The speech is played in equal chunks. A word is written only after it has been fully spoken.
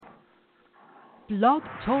Blog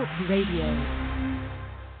Talk Radio.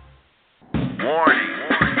 Warning,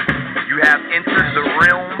 you have entered the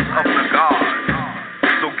realms of the gods,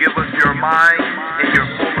 so give us your mind and your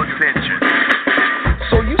full attention.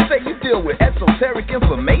 So you say you deal with esoteric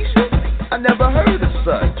information? I never heard of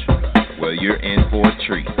such. Well, you're in for a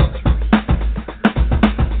treat.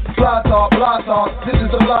 Blog talk, this is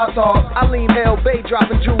the blog talk. I lean L Bay,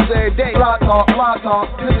 dropping jewels every day. Blog talk,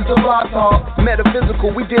 this is the blog talk.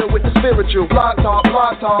 Metaphysical, we deal with the spiritual. Blog talk,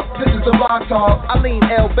 this is the blog talk. I lean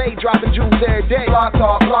L Bay, dropping jewels every day. Blog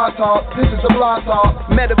talk, this is the blog talk.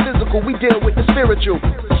 Metaphysical, we deal with the spiritual.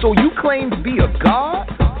 So you claim to be a god?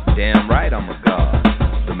 Damn right I'm a god.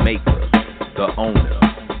 The maker, the owner,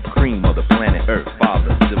 cream of the planet Earth,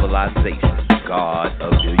 father, civilization, god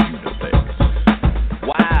of the universe.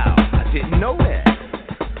 Wow, I didn't know that.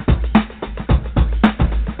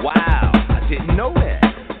 Wow, I didn't know that.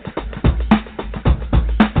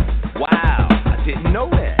 Wow, I didn't know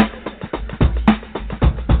that.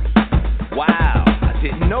 Wow, I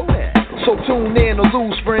didn't know that. So tune in or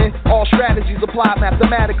lose, friend. All strategies apply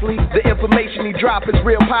mathematically. The information he drop is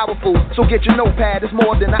real powerful. So get your notepad, it's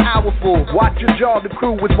more than an hour full. Watch your jaw, the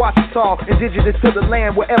crew is watching talk. Indigenous to the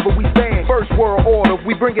land wherever we stand. First world order,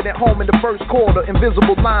 we bringing it home in the first quarter.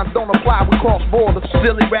 Invisible lines don't apply, we cross borders.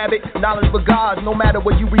 Silly rabbit, knowledge for gods. No matter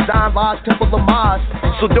where you reside, lodge, temple or mosque.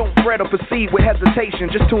 So don't fret or proceed with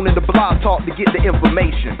hesitation. Just tune in to Blog Talk to get the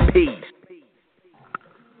information. Peace.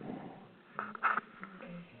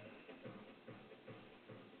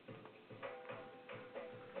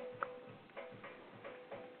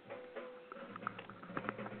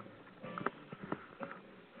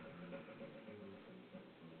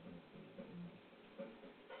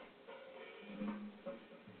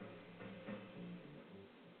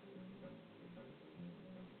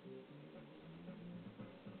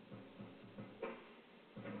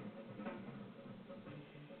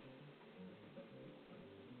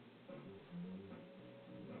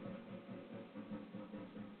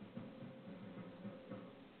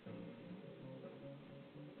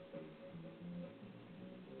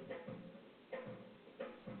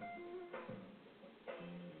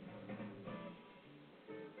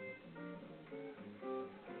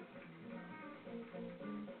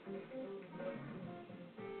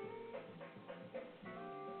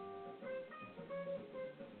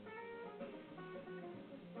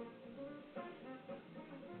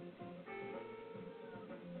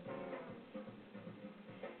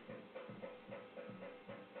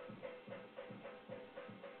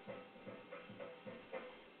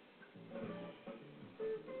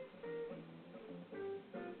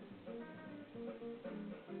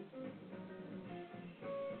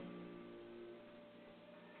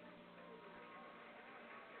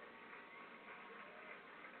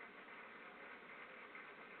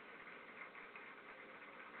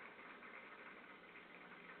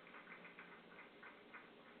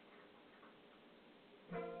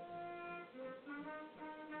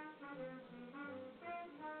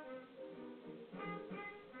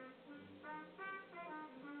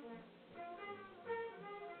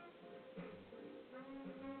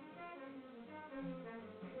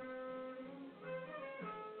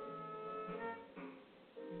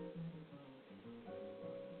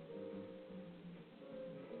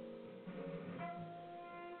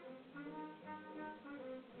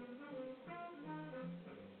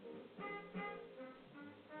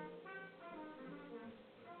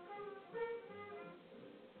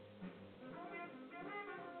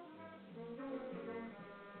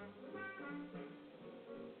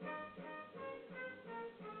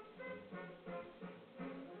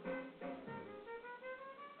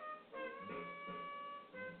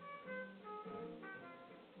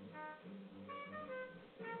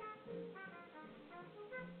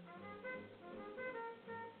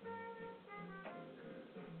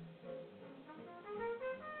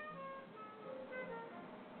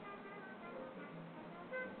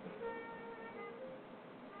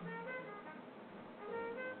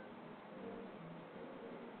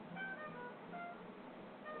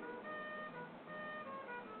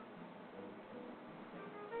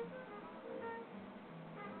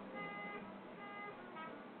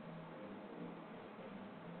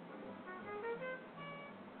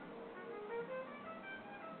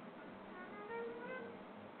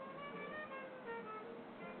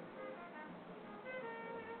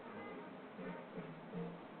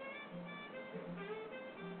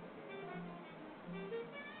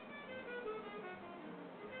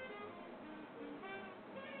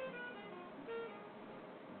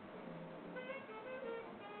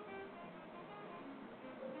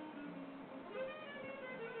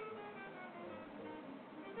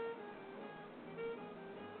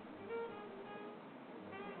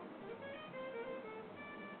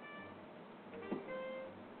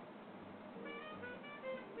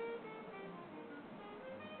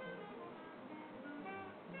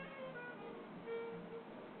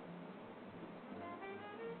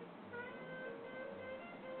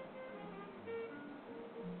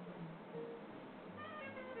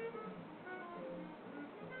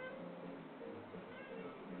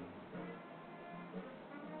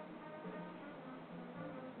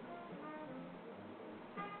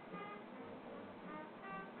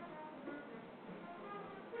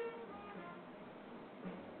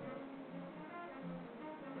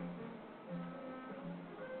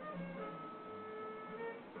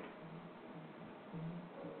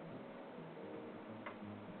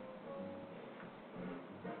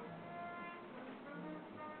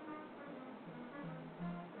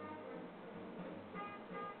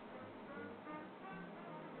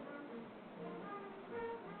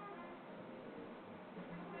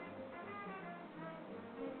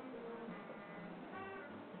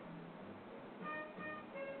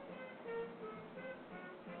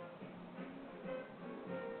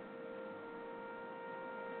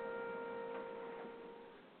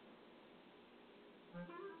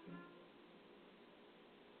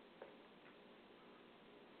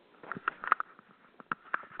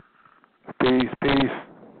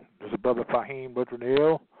 Brother Fahim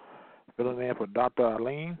Butranil, filling in for Dr.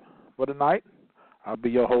 Arlene for the night. I'll be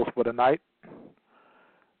your host for the night.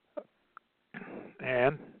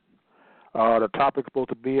 And the topic's supposed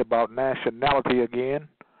to be about nationality again.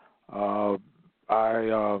 I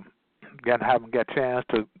again haven't got a chance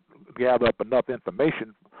to gather up enough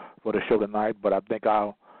information for the show tonight, but I think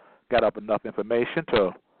I'll gather up enough information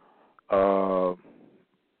to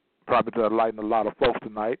probably to enlighten a lot of folks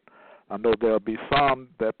tonight. I know there'll be some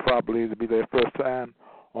that probably will be their first time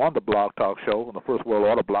on the Blog Talk Show, on the First World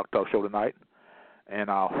Order Blog Talk Show tonight,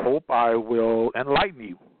 and I hope I will enlighten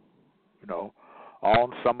you,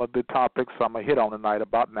 on some of the topics I'm going to hit on tonight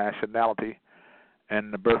about nationality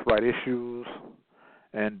and the birthright issues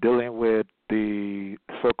and dealing with the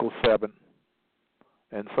Circle 7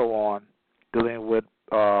 and so on, dealing with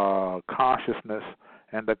consciousness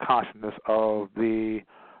and the consciousness of the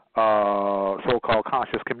so-called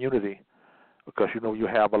conscious community, because you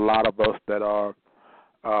have a lot of us that are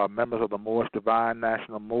members of the Moorish Divine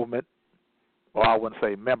National Movement, or I wouldn't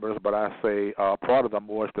say members, but I say part of the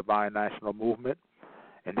Moorish Divine National Movement,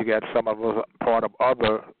 and you got some of us part of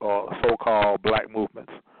other so-called black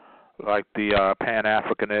movements, like the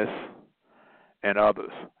Pan-Africanists and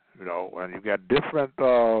others, and you got different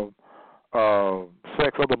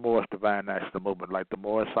sects of the Moorish Divine National Movement, like the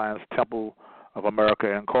Moorish Science Temple of America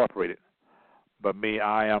Incorporated. But me,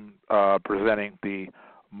 I am presenting the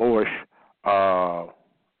Moorish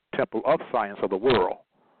Temple of Science of the World.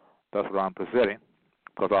 That's what I'm presenting,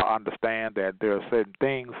 because I understand that there are certain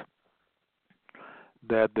things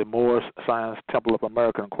that the Moorish Science Temple of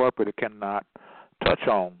America Incorporated cannot touch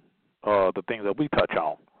on, the things that we touch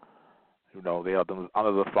on. They are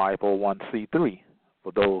under the 501c3.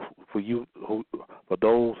 For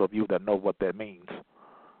those of you that know what that means,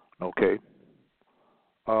 okay.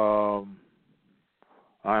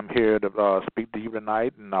 I'm here to speak to you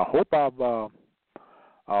tonight, and I hope I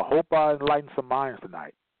enlighten some minds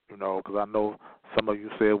tonight. Because I know some of you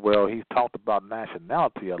said, well, he's talked about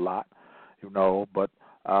nationality a lot, but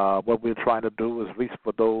what we're trying to do is reach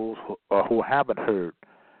for those who haven't heard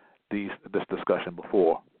this discussion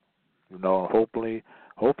before. Hopefully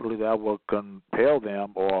that will compel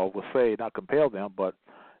them, or will say not compel them, but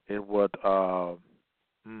it would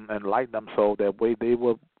enlighten them so that way they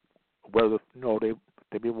will,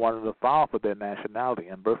 they be wanting to file for their nationality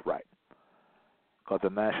and birthright, because the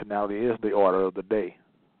nationality is the order of the day.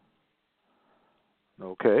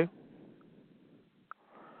 Okay.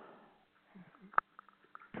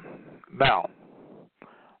 Now,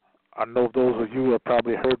 I know those of you have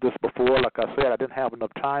probably heard this before. Like I said, I didn't have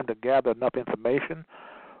enough time to gather enough information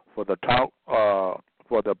for the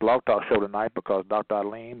Blog Talk Show tonight, because Dr.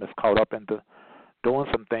 Alim is caught up into doing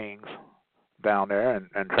some things down there and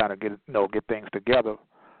trying to get things together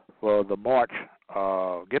for the March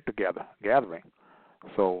get-together gathering.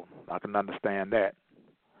 So I can understand that.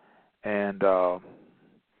 And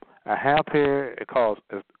I have here,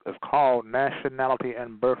 it's called Nationality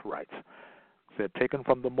and Birthrights. It said, taken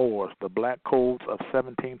from the Moors, the Black Codes of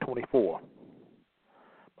 1724,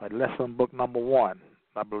 by lesson book number 1.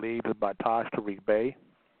 I believe it's by Taj Tariq Bey.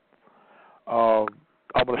 I'm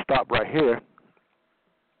going to stop right here.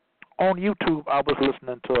 On YouTube, I was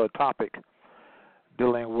listening to a topic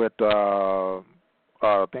dealing with, dealing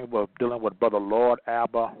with Brother Lord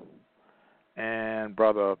Abba and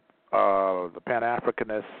Brother the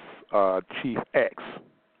Pan-Africanist Chief X,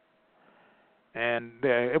 and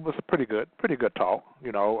it was a pretty good talk.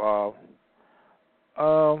 There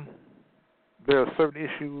are certain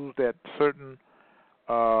issues that certain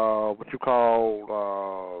what you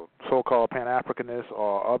call so-called Pan-Africanists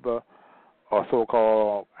or other or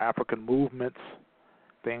so-called African movements,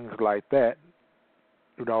 things like that.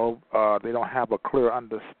 They don't have a clear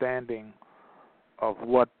understanding of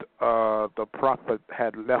what the prophet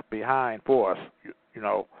had left behind for us.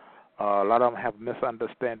 A lot of them have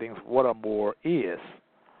misunderstandings what a Moor is.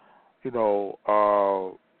 A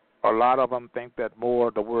lot of them think that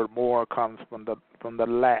the word Moor comes from the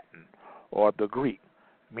Latin or the Greek,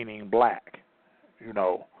 meaning black. As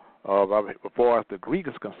far as the Greek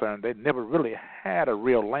is concerned, they never really had a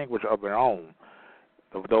real language of their own.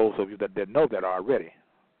 Of those of you that didn't know that already.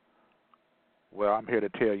 Well, I'm here to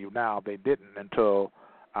tell you now they didn't until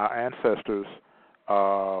our ancestors,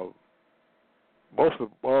 most of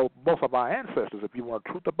our ancestors, if you want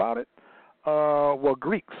truth about it, were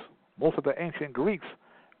Greeks. Most of the ancient Greeks,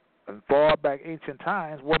 and far back ancient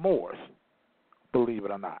times, were Moors, believe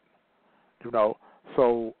it or not.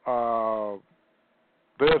 So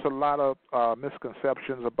there's a lot of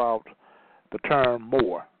misconceptions about the term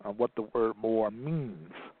Moor and what the word Moor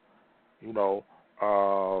means.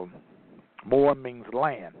 Moor means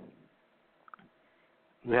land,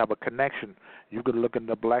 We have a connection. You could look in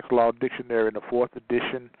the Black's Law Dictionary in the 4th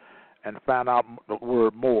edition and find out the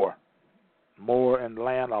word more. More and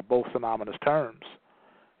land are both synonymous terms.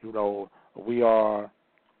 You know, we are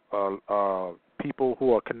people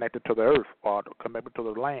who are connected to the earth or connected to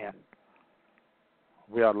the land.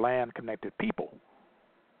 We are land-connected people.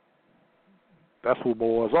 That's who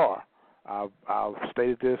Moors are. I've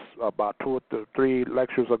stated this about 2 or 3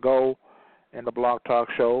 lectures ago in the Blog Talk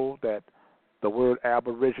Show that the word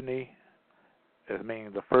aborigine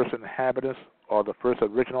means the first inhabitants or the first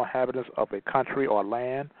original inhabitants of a country or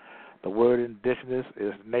land. The word indigenous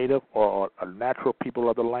is native or a natural people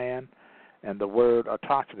of the land. And the word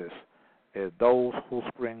autochthonous is those who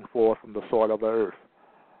spring forth from the soil of the earth.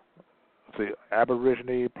 See,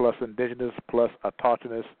 aborigine plus indigenous plus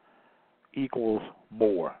autochthonous equals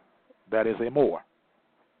Moor. That is a Moor.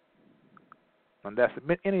 And that's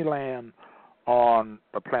any land on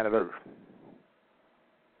the planet Earth.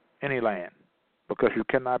 Any land. Because you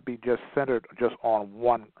cannot be just centered just on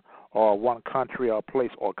one country or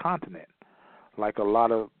place or continent. Like a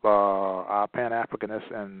lot of our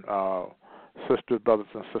Pan-Africanists and brothers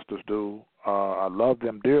and sisters do. I love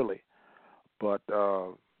them dearly. But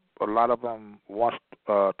a lot of them want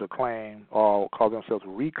to claim or call themselves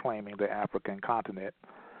reclaiming the African continent.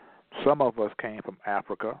 Some of us came from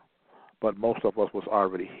Africa, but most of us was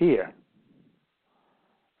already here.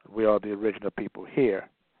 We are the original people here,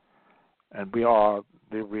 and we are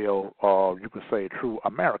the real, you could say, true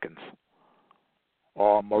Americans,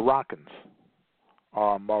 or Moroccans,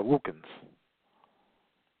 or Moroccans.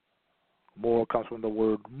 More comes from the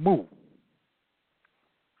word mu.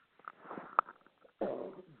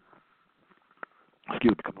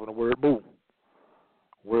 Excuse me, comes from the word mu.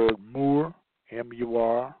 Word Moor,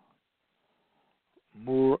 M-U-R,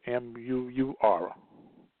 Moor, M-U-U-R.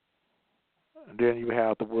 And then you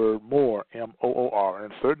have the word Moor, M-O-O-R.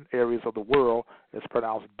 In certain areas of the world, it's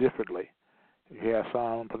pronounced differently. You have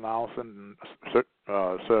some pronounced in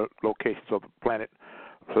certain locations of the planet,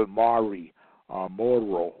 so Mari, or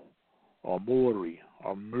Moro, or Mori,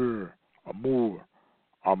 or Mur, or Moor,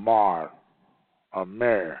 or Mar, or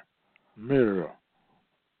Mer, Mir.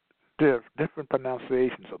 Different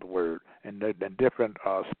pronunciations of the word and different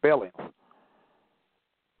spellings.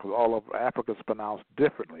 Because all of Africa is pronounced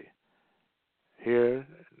differently. Here,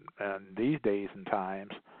 and these days and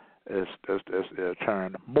times, is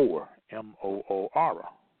termed Moor, M-O-O-R.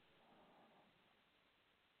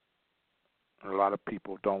 A lot of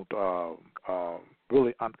people don't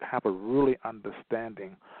really have a really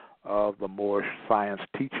understanding of the Moorish science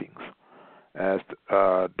teachings as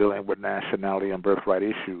dealing with nationality and birthright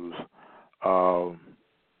issues.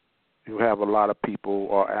 You have a lot of people,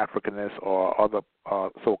 or Africanists, or other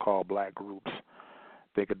so-called black groups,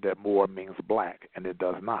 thinking that Moor means black, and it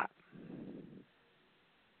does not.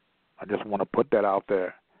 I just want to put that out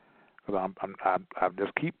there, because I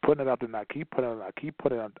just keep putting it out there, and I keep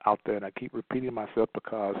putting it out there, and I keep repeating myself,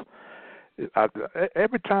 because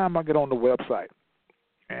every time I get on the website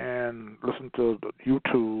and listen to the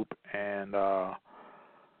YouTube and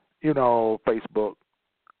Facebook,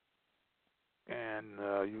 and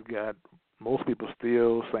you got most people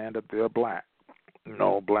still saying that they're black.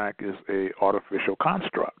 No, black is a artificial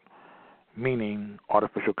construct. Meaning,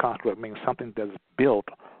 artificial construct means something that's built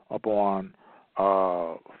upon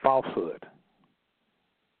falsehood.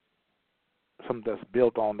 Something that's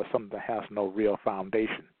built on something that has no real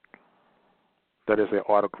foundation. That is an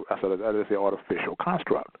artificial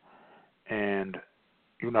construct. And,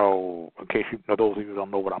 in case those of you who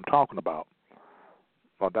don't know what I'm talking about,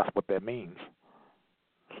 well, that's what that means.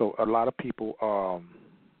 So a lot of people,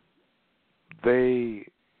 they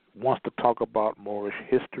want to talk about Moorish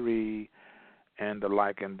history and the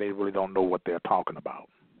like, and they really don't know what they're talking about.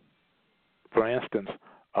 For instance,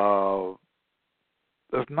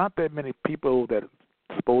 there's not that many people that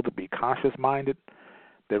are supposed to be conscious-minded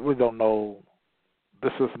that really don't know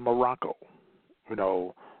this is Morocco.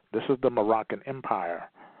 This is the Moroccan Empire.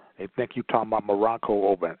 They think you're talking about Morocco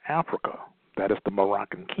over in Africa. That is the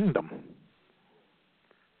Moroccan kingdom.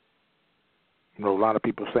 A lot of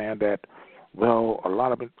people saying that. Well, a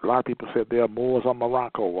lot of people said there are Moors on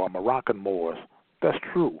Morocco or Moroccan Moors. That's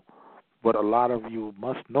true, but a lot of you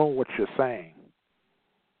must know what you're saying.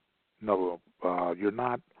 You're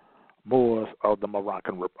not Moors of the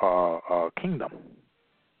Moroccan kingdom.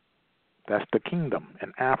 That's the kingdom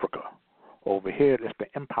in Africa. Over here, it's the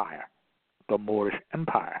empire, the Moorish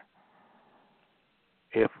Empire.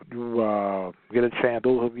 If you get a chance,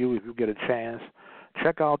 those of you, if you get a chance,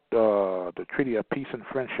 check out the Treaty of Peace and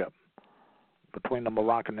Friendship between the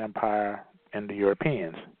Moroccan Empire and the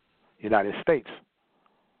Europeans, United States.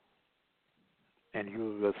 and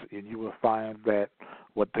you will find that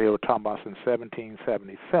what they were talking about since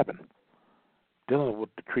 1777, dealing with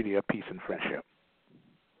the Treaty of Peace and Friendship.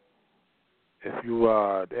 If you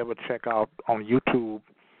ever check out on YouTube,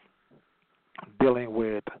 dealing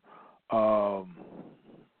with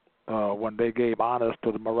when they gave honors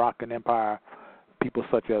to the Moroccan Empire, people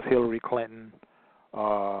such as Hillary Clinton,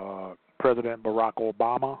 President Barack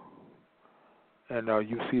Obama, and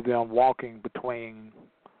you see them walking between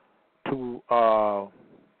two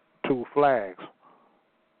flags.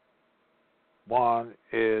 One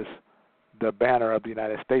is the banner of the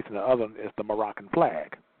United States, and the other is the Moroccan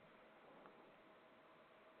flag.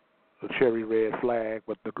 The cherry red flag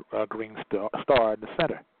with the green star in the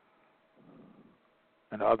center.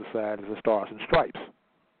 And the other side is the stars and stripes.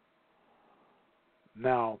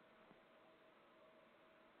 Now,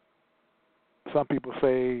 some people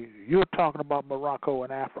say, you're talking about Morocco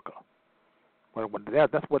and Africa. Well,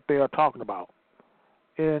 that's what they are talking about.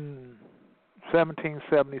 In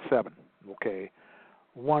 1777, okay,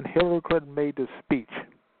 when Hillary Clinton made this speech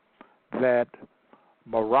that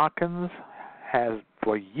Moroccans has,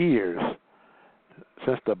 for years,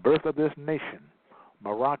 since the birth of this nation,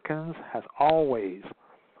 Moroccans has always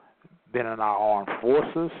been in our armed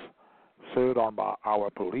forces, served on by our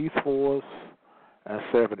police force, and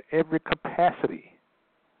served in every capacity,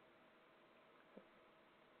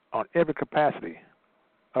 on every capacity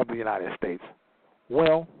of the United States.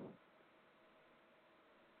 Well,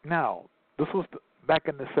 now, this was back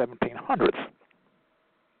in the 1700s.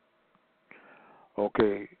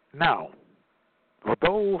 Okay, now, for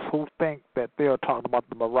those who think that they are talking about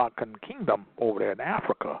the Moroccan kingdom over there in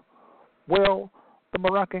Africa, well, the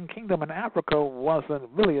Moroccan kingdom in Africa wasn't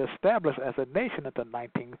really established as a nation until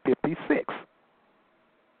 1956.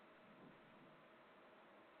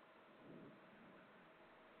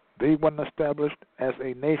 They weren't established as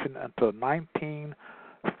a nation until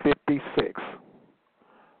 1956.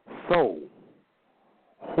 So,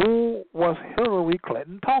 who was Hillary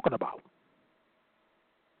Clinton talking about?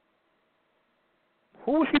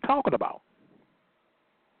 Who was she talking about?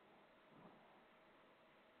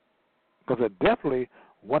 Because there definitely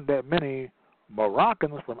weren't that many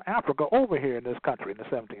Moroccans from Africa over here in this country in the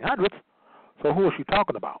 1700s. So who was she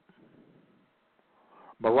talking about?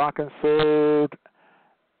 Moroccans served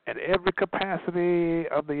in every capacity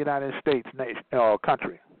of the United States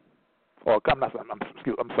country.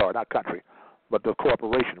 I'm sorry, not country, but the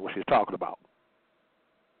corporation which she's talking about.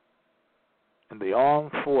 And the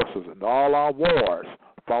armed forces and all our wars,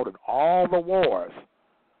 fought in all the wars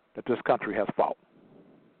that this country has fought.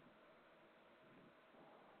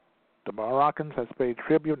 The Moroccans has paid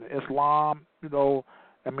tribute in Islam, a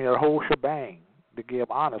whole shebang to give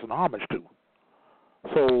honors and homage to.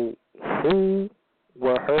 So who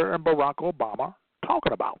were her and Barack Obama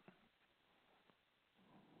talking about?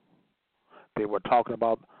 They were talking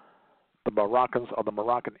about the Moroccans of the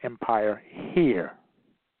Moroccan Empire here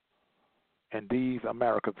in these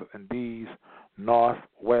Americas, in these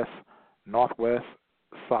northwest,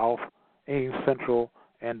 south, east, central,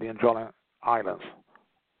 and the adjoining islands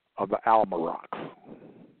of the Almorocs.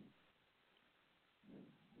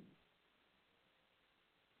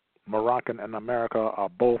 Moroccan and America are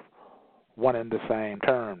both one and the same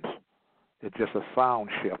terms. It's just a sound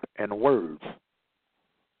shift in words.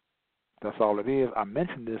 That's all it is. I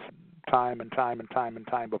mentioned this time and time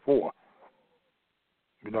before.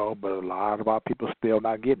 But a lot of our people still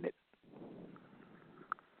not getting it.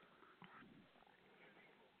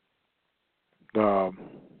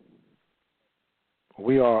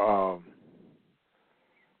 We are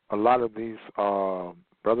a lot of these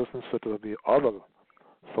brothers and sisters of the other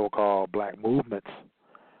so-called black movements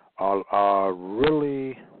are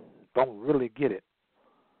really don't really get it.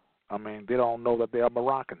 I mean, they don't know that they are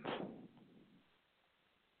Moroccans.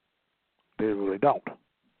 They really don't.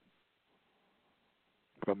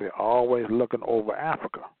 Because they're always looking over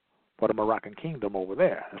Africa for the Moroccan kingdom over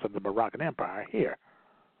there instead of the Moroccan Empire here.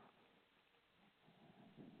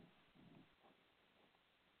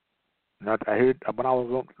 Now, I heard when I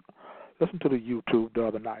was listening to the YouTube the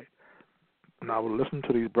other night, and I was listening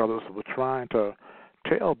to these brothers who were trying to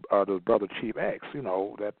tell the brother Chief X,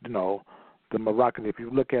 that the Moroccan. If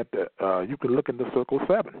you look at you can look in the Circle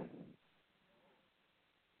 7,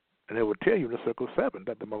 and it would tell you in the Circle 7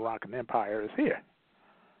 that the Moroccan Empire is here.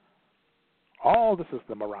 All this is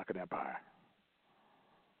the Moroccan Empire.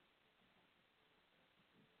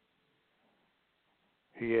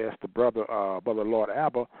 He asked the brother Lord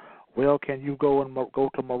Abba, well, can you go to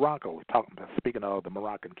Morocco? Speaking of the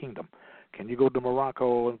Moroccan kingdom, can you go to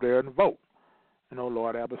Morocco and there and vote?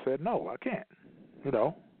 Lord Abba said, no, I can't.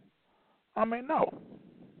 No.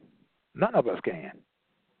 None of us can.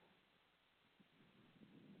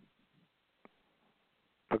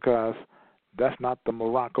 Because that's not the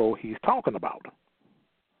Morocco he's talking about.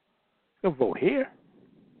 He'll vote here.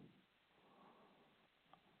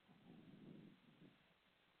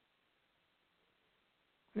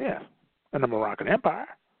 Yes, in the Moroccan Empire.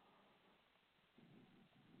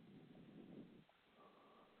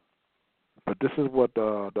 But this is what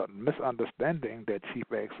the misunderstanding that Chief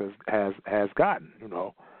X has gotten.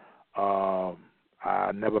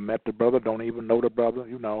 I never met the brother, don't even know the brother.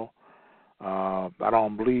 I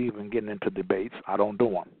don't believe in getting into debates. I don't do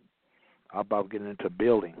them. I'm about getting into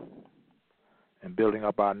building and building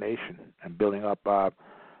up our nation and building up our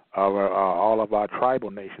all of our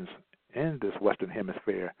tribal nations in this Western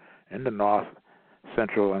Hemisphere, in the North,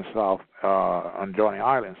 Central, and South adjoining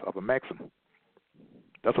islands of a Mexican.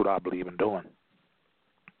 That's what I believe in doing.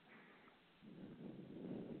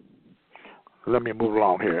 Let me move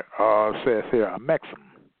along here. It says here, a Mexican.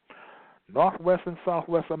 Northwest and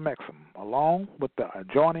southwest of Mexico, along with the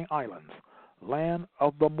adjoining islands, land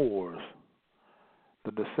of the Moors,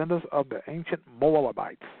 the descendants of the ancient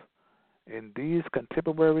Moabites. In these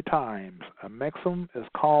contemporary times, a Mexican is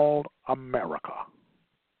called America.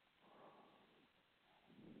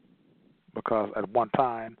 Because at one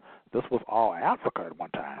time, this was all Africa at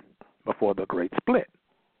one time, before the Great Split.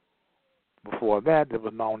 Before that, it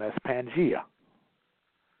was known as Pangea.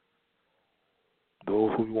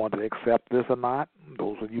 Those who want to accept this or not,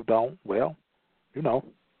 those of you don't, well,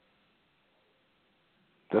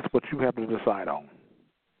 that's what you have to decide on.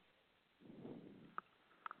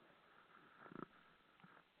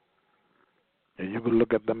 And you can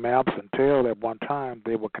look at the maps and tell at one time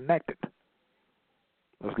they were connected.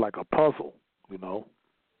 It's like a puzzle,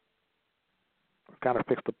 Kind of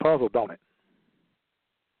fix the puzzle, don't it?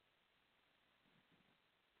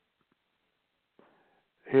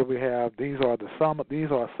 Here we have these are some of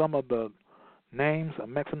the names a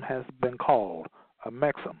Mexican has been called. A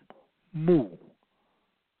Mexican, Mu,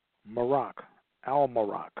 Maroc, Al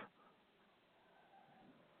Maroc,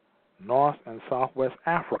 North and Southwest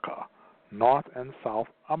Africa, North and South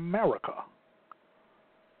America.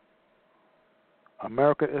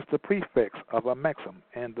 America is the prefix of a Mexican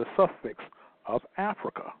and the suffix of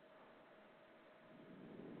Africa.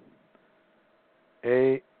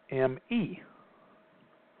 A-M-E,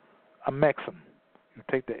 a Mexican. You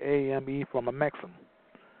take the A-M-E from a Mexican,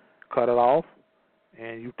 cut it off,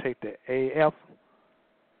 and you take the A-F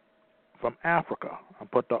from Africa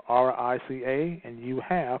and put the R-I-C-A, and you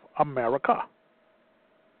have America.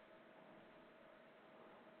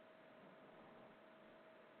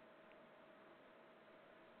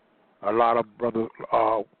 A lot of brothers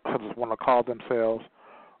just want to call themselves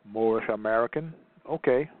Moorish American.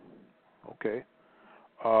 Okay.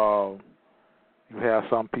 You have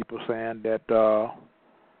some people saying that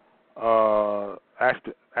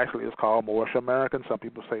actually it's called Moorish American. Some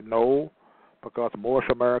people say no, because Moorish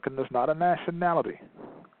American is not a nationality.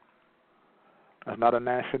 It's not a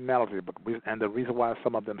nationality. And the reason why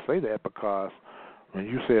some of them say that, because when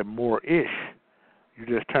you said Moorish, you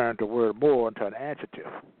just turned the word Moor into an adjective.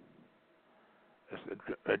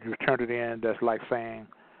 You turned it in, that's like saying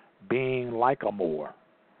being like a Moor.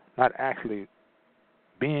 Not actually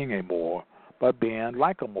being a Moor, but being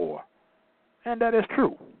like a Moor. And that is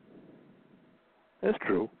true. It's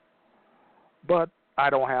true. But I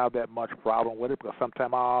don't have that much problem with it, because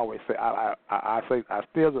sometimes I always say, I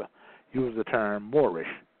still use the term Moorish,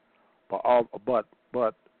 but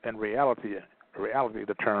in reality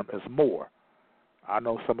the term is Moor. I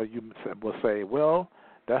know some of you will say, well,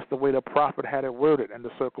 that's the way the prophet had it worded in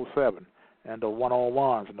the Circle 7 and the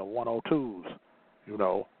 101s and the 102s,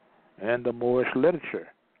 and the Moorish literature,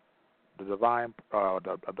 the divine,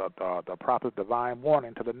 the prophet's divine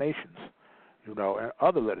warning to the nations, and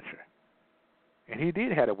other literature. And he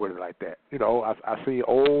did have it worded like that. I see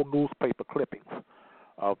old newspaper clippings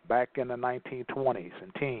of back in the 1920s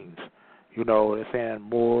and teens, they're saying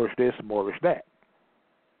Moorish this, Moorish that.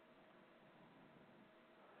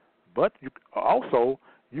 But you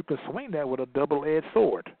can swing that with a double-edged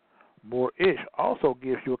sword. Moorish also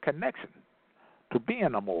gives you a connection to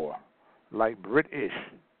being a Moor, like British,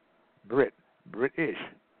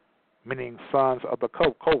 meaning sons of the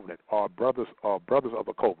covenant, or brothers of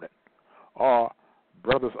the covenant, or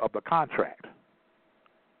brothers of the contract.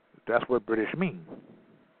 That's what British mean,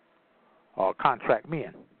 or contract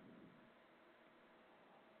men.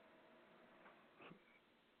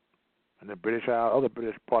 And the British Isles, other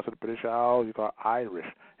British parts of the British Isles, you call Irish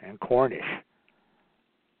and Cornish.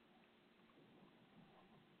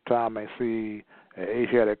 Time I see an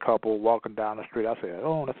Asiatic couple walking down the street, I say,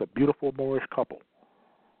 oh, that's a beautiful Moorish couple.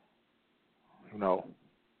 You know,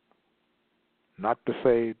 not to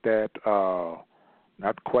say that,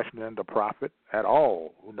 not questioning the prophet at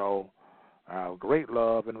all. You know, great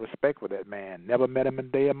love and respect for that man. Never met him in a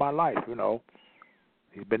day of my life. You know,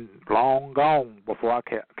 he's been long gone before I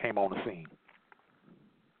came on the scene.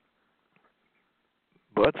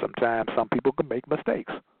 But sometimes some people can make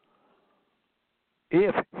mistakes.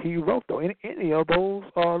 If he wrote any of those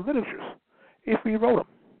literatures, if he wrote them,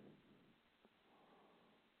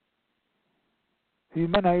 he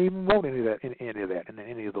might not even wrote any of that in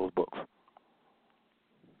any of those books.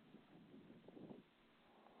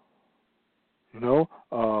 You know,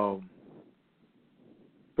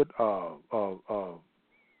 but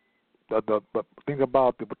think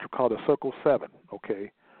about what you call the Circle Seven, okay,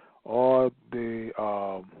 or the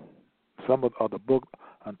some of the book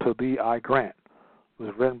Unto Thee I Grant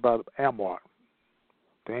was written by Amwar,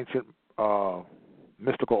 the ancient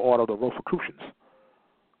mystical order of the Rosicrucians.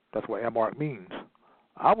 That's what Amwar means.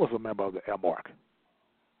 I was a member of the Amwar.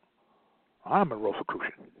 I'm a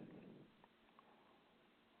Rosicrucian.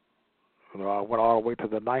 You know, I went all the way to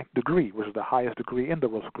the 9th degree, which is the highest degree in the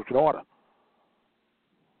Rosicrucian order.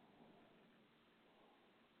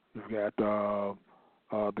 You've got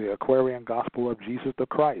the Aquarian Gospel of Jesus the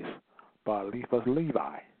Christ by Eliphas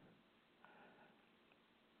Levi.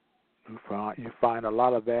 You find a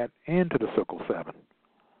lot of that into the Circle Seven.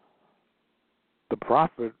 The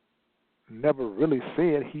prophet never really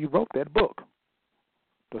said he wrote that book,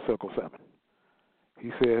 the Circle Seven.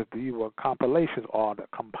 He says these were compilations or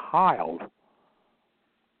compiled,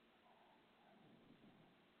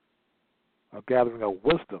 a gathering of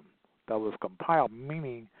wisdom that was compiled,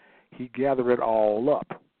 meaning he gathered it all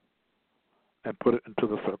up and put it into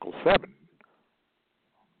the Circle Seven.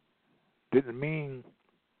 Didn't mean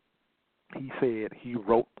he said he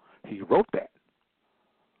wrote that.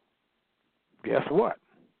 Guess what?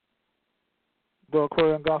 The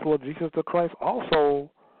Aquarian Gospel of Jesus the Christ also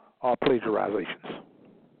are plagiarizations.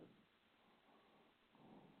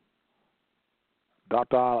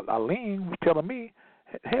 Dr. Aline was telling me,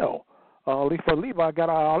 hell, Eliphas Levi got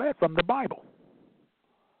all that from the Bible,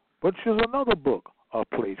 which is another book of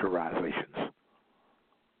plagiarizations.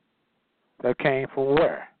 That came from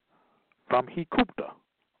where? From Hekupta,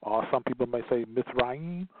 or some people may say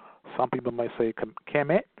Mizraim, some people may say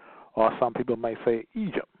Kemet, or some people may say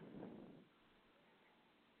Egypt.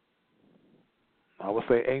 I would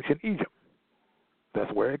say ancient Egypt.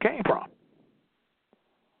 That's where it came from.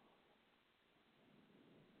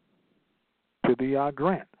 To the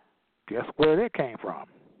grant. Guess where that came from?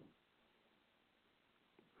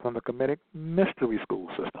 From the Kemetic mystery school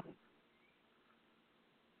system.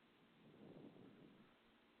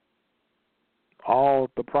 All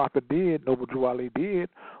the prophet did, Noble Drew Ali did,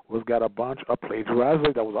 was got a bunch of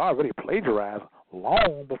plagiarization that was already plagiarized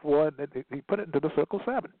long before he put it into the Circle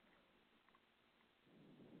Seven.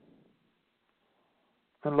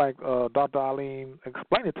 And like Dr. Aline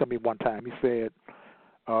explained it to me one time, he said,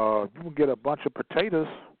 you can get a bunch of potatoes,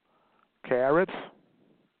 carrots,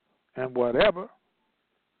 and whatever,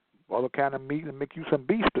 other kind of meat, and make you some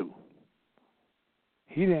beef stew.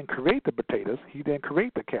 He didn't create the potatoes. He didn't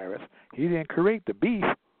create the carrots. He didn't create the beef.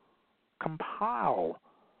 Compile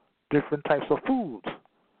different types of foods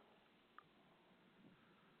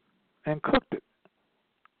and cooked it.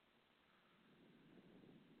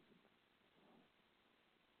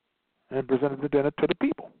 And presented the dinner to the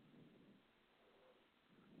people.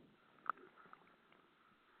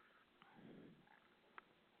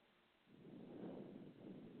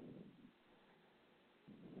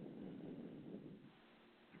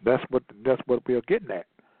 That's what we're getting at.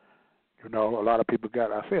 You know, a lot of people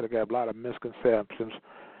got a lot of misconceptions.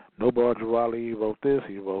 Noble Drew Ali wrote this,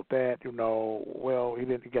 he wrote that. You know, well, he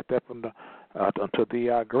didn't get that from the to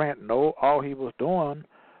the grant. No, all he was doing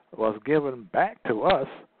was giving back to us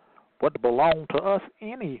what belonged to us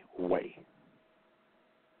anyway.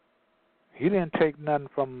 He didn't take nothing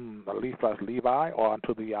from Eliphas Levi or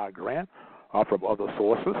unto the grant or from other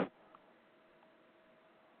sources.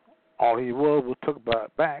 All he was took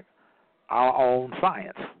back our own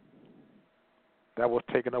science that was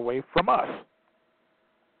taken away from us.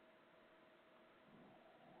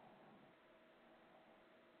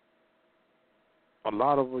 A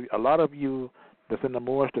lot of you that's in the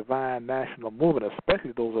Moorish Divine National Movement,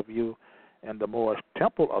 especially those of you in the Moorish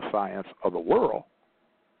Temple of Science of the world,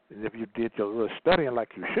 and if you did your real studying like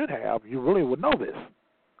you should have, you really would know this.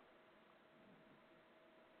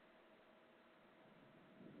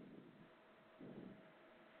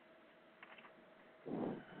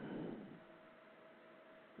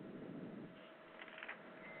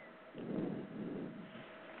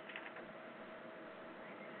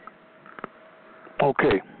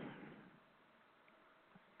 Okay.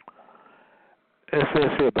 It says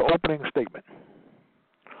here, the opening statement.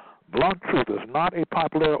 Blunt truth is not a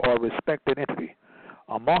popular or respected entity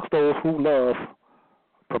amongst those who love,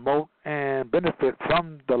 promote, and benefit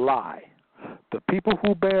from the lie. The people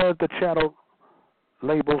who bear the shadow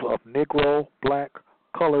labels of Negro, Black,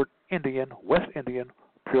 Colored, Indian, West Indian,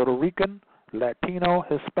 Puerto Rican, Latino,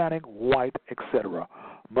 Hispanic, White, etc.,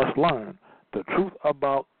 must learn the truth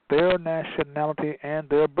about their nationality and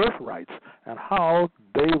their birthrights and how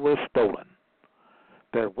they were stolen.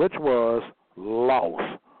 That which was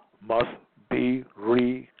lost must be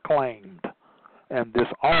reclaimed. And this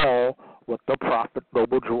all what the Prophet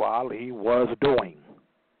Noble Drew Ali was doing.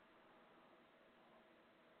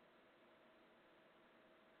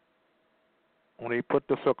 When he put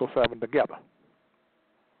the Circle 7 together.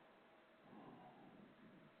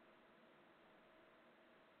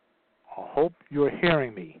 I hope you're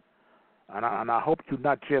hearing me. And I hope you're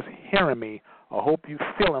not just hearing me. I hope you're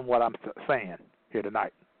feeling what I'm saying here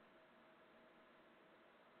tonight.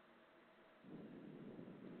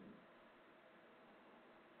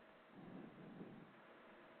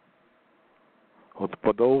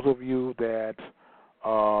 For those of you that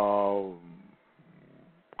call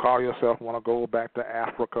yourself want to go back to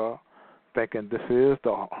Africa, thinking this is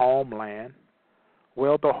the homeland,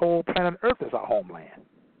 well, the whole planet Earth is our homeland.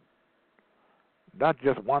 Not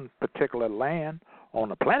just one particular land on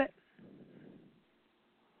the planet.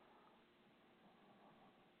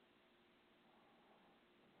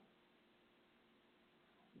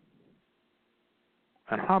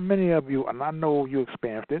 And how many of you, and I know you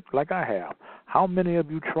experienced it like I have, how many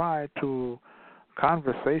of you tried to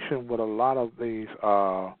conversation with a lot of these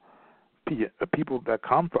people that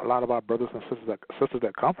come from, a lot of our brothers and sisters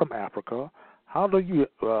that come from Africa? How do you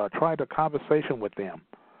try to conversation with them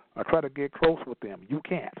or try to get close with them? You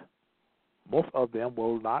can't. Most of them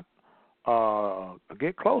will not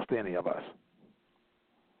get close to any of us.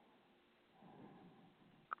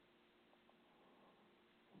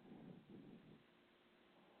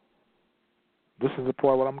 This is the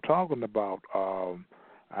part what I'm talking about.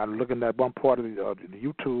 I'm looking at one part of the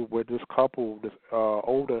YouTube where this couple, this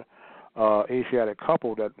older Asiatic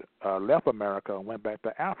couple that left America and went back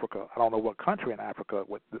to Africa. I don't know what country in Africa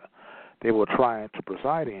they were trying to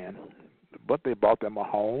preside in, but they bought them a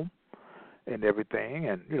home and everything,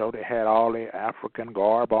 and they had all their African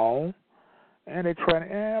garb on, and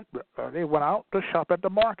they went out to shop at the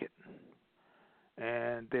market,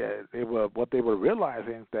 and they were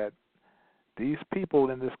realizing that these people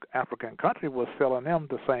in this African country were selling them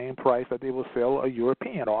the same price that they would sell a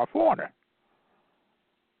European or a foreigner.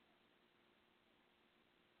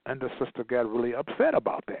 And the sister got really upset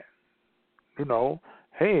about that.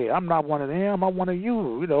 Hey, I'm not one of them, I'm one of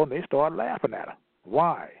you. And they started laughing at her.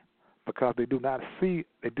 Why? Because they do not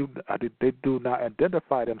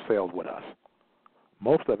identify themselves with us.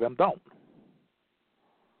 Most of them don't.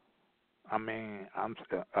 I mean,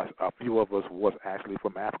 a few of us was actually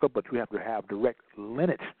from Africa, but you have to have direct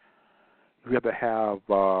lineage. You have to have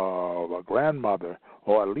a grandmother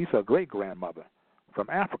or at least a great-grandmother from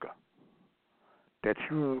Africa that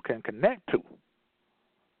you can connect to.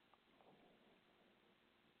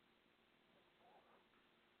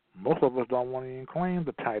 Most of us don't want to even claim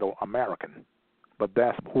the title American, but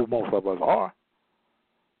that's who most of us are.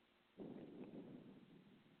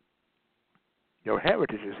 Your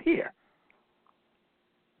heritage is here.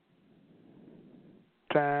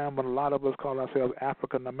 Time when a lot of us call ourselves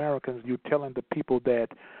African Americans, you're telling the people that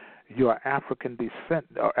you're African descent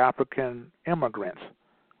or African immigrants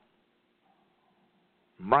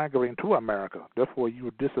migrating to America. Therefore,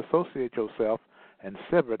 you disassociate yourself and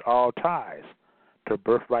sever all ties to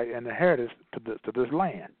birthright and inheritance to this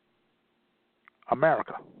land,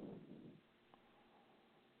 America.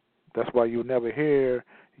 That's why you never hear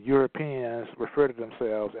Europeans refer to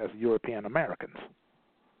themselves as European Americans.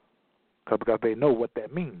 Because they know what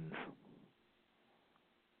that means.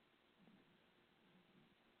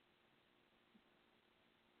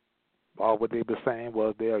 All what they were saying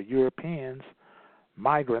was they are Europeans,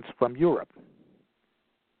 migrants from Europe.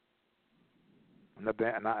 And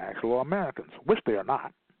they're not actual Americans, which they are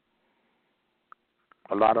not.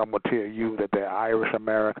 A lot of them will tell you that they're Irish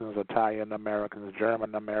Americans, Italian Americans,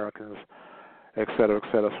 German Americans, et cetera,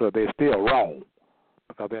 so they're still wrong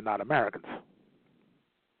because they're not Americans.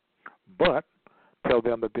 But tell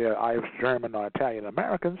them that they're Irish, German, or Italian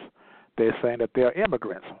Americans, they're saying that they're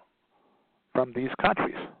immigrants from these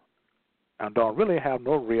countries and don't really have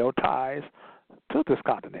no real ties to this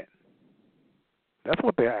continent. That's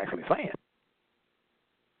what they're actually saying.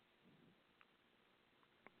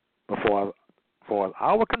 But for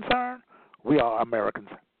our concern, We are Americans,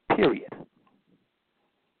 period.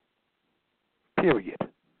 Period.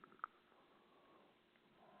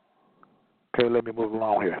 Okay, let me move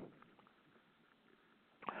along here.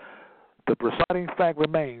 The presiding fact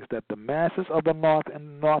remains that the masses of the North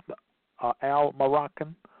and North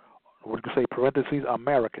Moroccan, or you could say parentheses,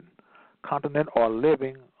 American, continent are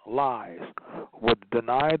living lies, would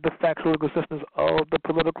deny the factual existence of the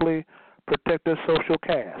politically protected social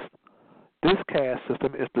caste. This caste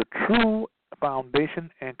system is the true foundation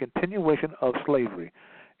and continuation of slavery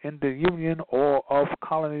in the Union or of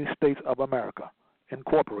colony states of America,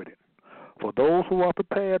 Incorporated. For those who are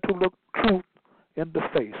prepared to look truth in the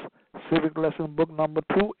face, Civic Lesson Book number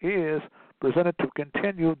 2 is presented to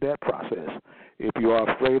continue that process. If you are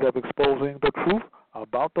afraid of exposing the truth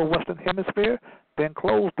about the Western Hemisphere, then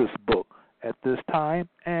close this book at this time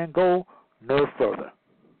and go no further.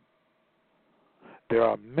 There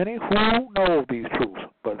are many who know these truths,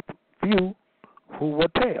 but few who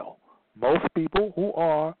would tell. Most people who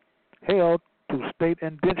are held to state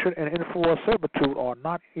indentured and enforced servitude are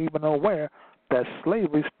not even aware that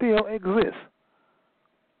slavery still exists.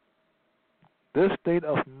 This state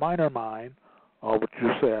of minor mind, or what you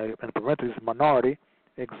say in parentheses minority,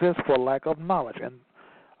 exists for lack of knowledge and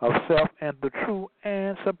of self and the true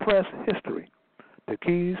and suppressed history. The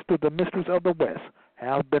keys to the mysteries of the West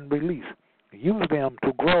have been released. Use them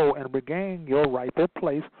to grow and regain your rightful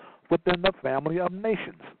place within the family of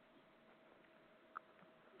nations.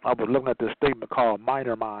 I was looking at this statement called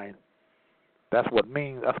minor mind. That's what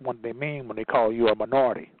they mean when they call you a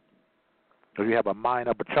minority. So you have a mind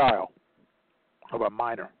of a child, of a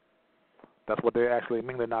minor. That's what they actually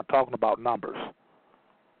mean. They're not talking about numbers.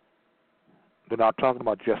 They're not talking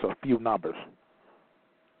about just a few numbers.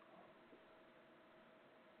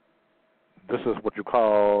 This is what you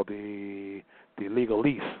call the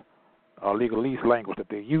legalese language that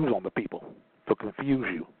they use on the people to confuse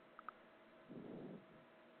you.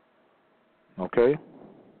 Okay?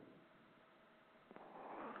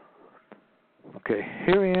 Okay,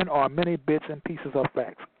 herein are many bits and pieces of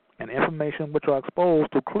facts and information which are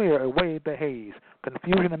exposed to clear away the haze,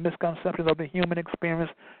 confusion, and misconceptions of the human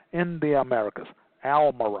experience in the Americas,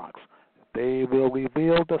 our Moroccs. They will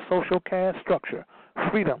reveal the social caste structure.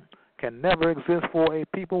 Freedom can never exist for a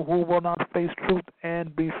people who will not face truth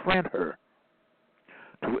and befriend her.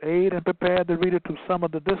 To aid and prepare the reader to some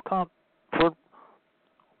of the discomfort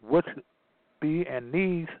which be and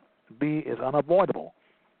needs be is unavoidable.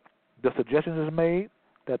 The suggestion is made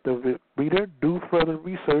that the reader do further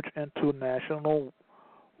research into national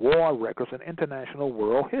war records and international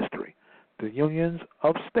world history. The unions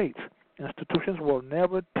of states, institutions will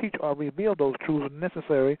never teach or reveal those truths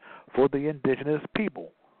necessary for the indigenous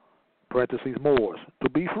people, parentheses Moors, to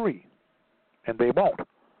be free. And they won't.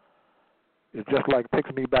 It just like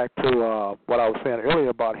takes me back to what I was saying earlier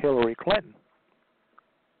about Hillary Clinton,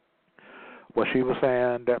 where she was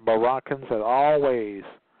saying that Moroccans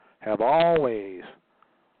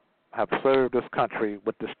have served this country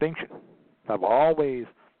with distinction, have always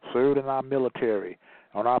served in our military,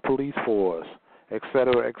 on our police force,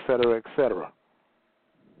 etc., etc., etc.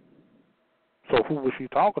 So who was she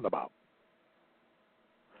talking about?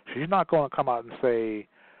 She's not going to come out and say,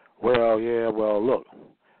 look,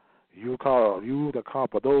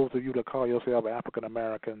 for those of you that call yourself African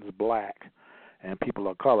Americans, black, and people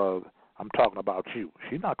of color, I'm talking about you.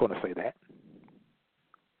 She's not going to say that.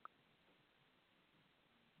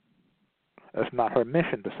 That's not her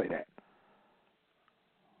mission to say that.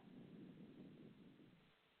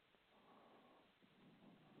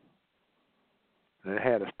 And it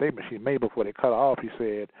had a statement she made before they cut her off. She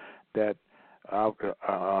said that I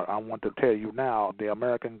want to tell you now, the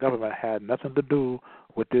American government had nothing to do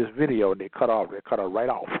with this video, and they cut her right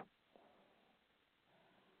off.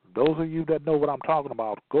 Those of you that know what I'm talking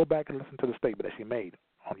about, go back and listen to the statement that she made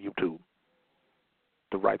on YouTube.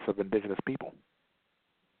 The rights of indigenous people.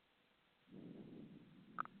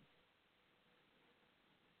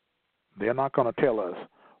 They're not going to tell us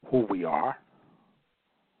who we are.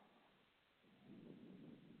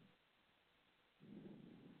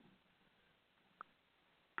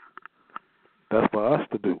 That's for us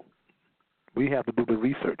to do. We have to do the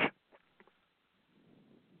research.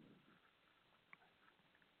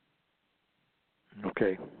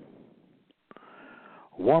 Okay.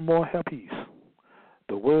 One more piece.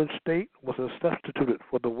 The word state was substituted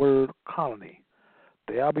for the word colony.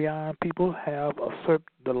 The Albion people have usurped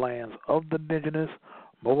the lands of the indigenous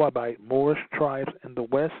Moabite Moorish tribes in the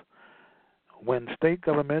West. When state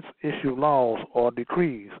governments issue laws or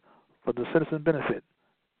decrees for the citizen benefit,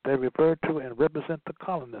 they refer to and represent the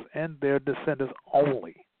colonists and their descendants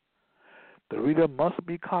only. The reader must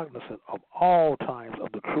be cognizant of all times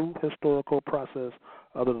of the true historical process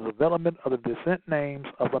of the development of the descent names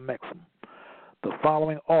of a Mexim. The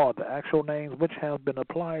following are the actual names which have been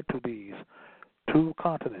applied to these two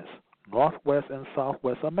continents. Northwest and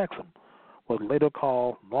Southwest Amexem was later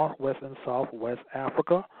called Northwest and Southwest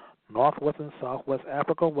Africa. Northwest and Southwest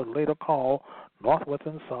Africa was later called Northwest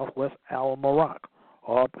and Southwest Al-Marak,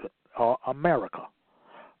 or America.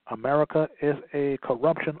 America is a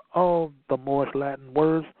corruption of the Moorish Latin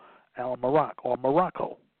words Al-Marak, or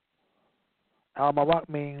Morocco. Al-Marak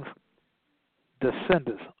means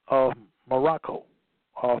descendants of Morocco,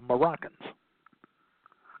 of Moroccans.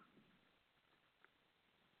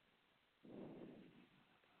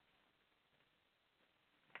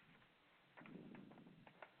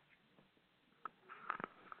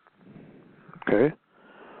 Okay.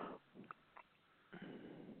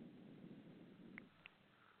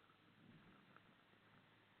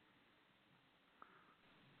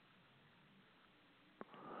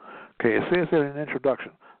 Okay, it says here in the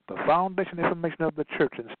introduction, the foundation information of the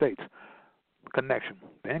church and states connection,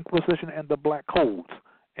 the Inquisition and the Black Codes,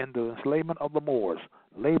 and the enslavement of the Moors,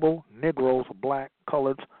 label Negroes, Black,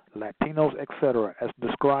 Coloreds, Latinos, etc., as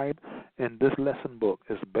described in this lesson book,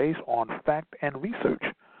 is based on fact and research.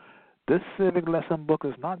 This civic lesson book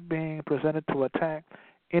is not being presented to attack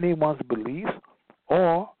anyone's beliefs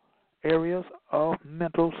or areas of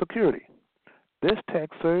mental security. This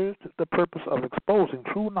text serves the purpose of exposing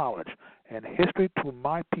true knowledge and history to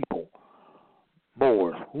my people,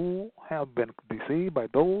 Moors, who have been deceived by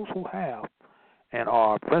those who have and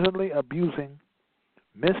are presently abusing,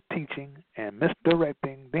 misteaching, and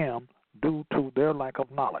misdirecting them due to their lack of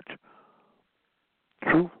knowledge.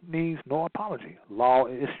 Truth needs no apology. Law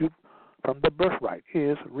issued from the birthright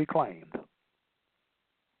is reclaimed.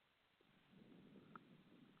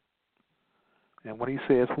 And when he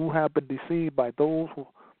says, who have been deceived by those who,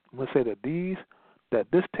 we say that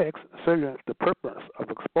this text serves the purpose of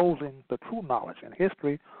exposing the true knowledge and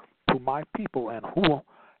history to my people, and who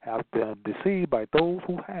have been deceived by those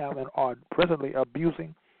who have and are presently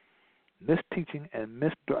abusing, misteaching, and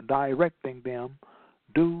misdirecting them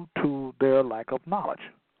due to their lack of knowledge.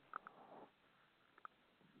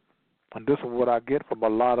 And this is what I get from a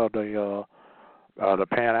lot of the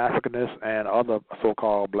Pan-Africanists and other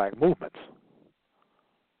so-called black movements,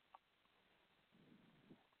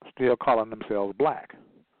 still calling themselves black.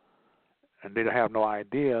 And they have no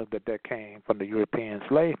idea that came from the European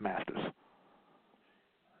slave masters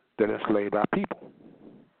that enslaved our people.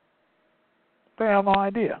 They have no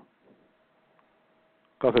idea.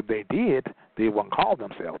 Because if they did, they wouldn't call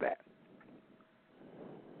themselves that.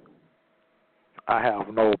 I have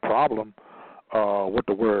no problem with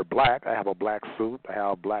the word black. I have a black suit. I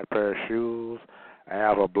have a black pair of shoes. I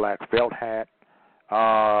have a black felt hat.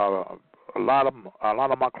 A lot of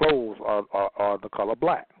my clothes are the color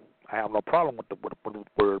black. I have no problem with the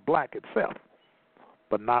word black itself,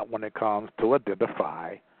 but not when it comes to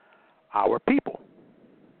identify our people.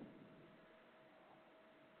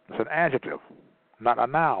 It's an adjective, not a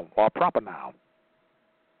noun or a proper noun.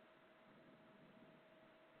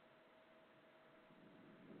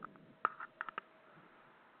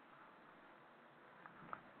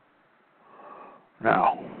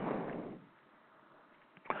 Now,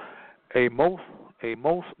 a most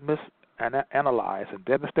misanalyzed and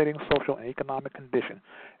devastating social and economic condition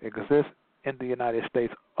exists in the United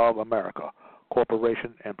States of America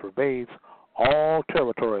Corporation and pervades all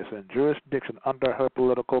territories and jurisdiction under her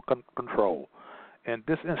political control. In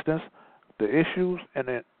this instance, the issues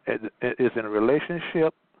is in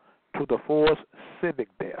relationship to the forced civic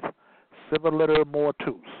death, civiliter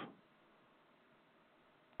mortuus.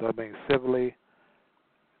 That means civilly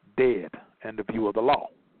dead in the view of the law.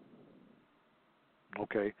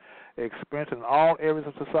 Okay, experienced in all areas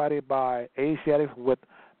of society by Asiatics with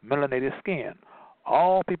melanated skin.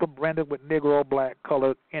 All people branded with Negro, Black,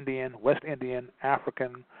 Colored, Indian, West Indian,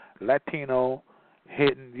 African, Latino,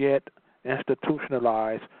 hidden yet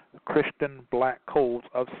institutionalized Christian black codes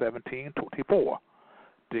of 1724.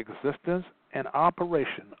 The existence and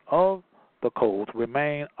operation of the codes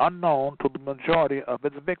remain unknown to the majority of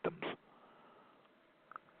its victims.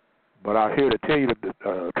 But I'm here to tell you that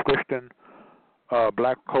the Christian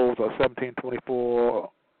black codes of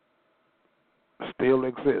 1724 still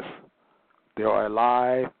exist. They are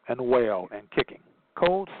alive and well and kicking.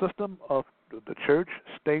 Code system of the church,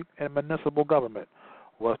 state, and municipal government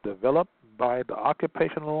was developed by the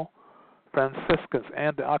Occupational Franciscans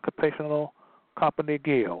and the Occupational Company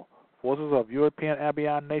Guild, forces of European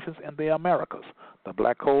Abian nations in the Americas. The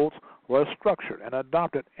black codes were structured and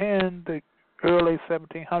adopted in the early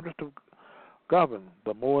 1700s to govern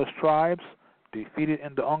the Moorish tribes defeated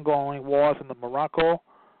in the ongoing wars in the Morocco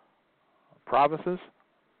provinces,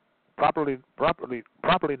 properly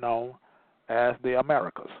known as the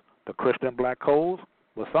Americas. The Christian black codes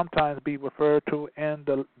will sometimes be referred to in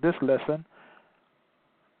this lesson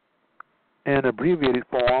in abbreviated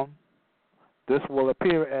form. This will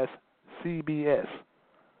appear as CBS.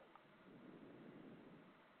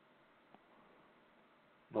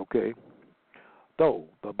 Okay. Though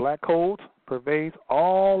the black codes pervades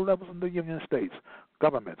all levels of the United States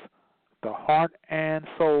governments, the heart and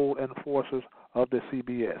soul enforcers of the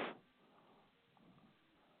CBS,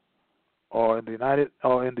 or in the United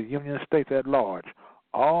States at large,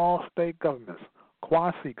 all state governments,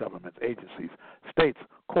 quasi-government agencies, states,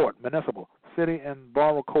 court, municipal, city and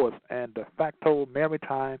borough courts, and de facto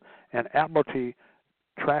maritime and admiralty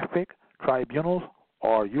traffic tribunals,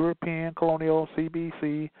 or European colonial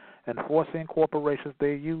CBC enforcing corporations.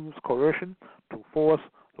 They use coercion to force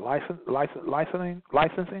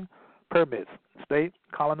licensing permits, state,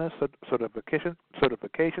 colonist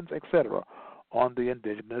certifications, etc., on the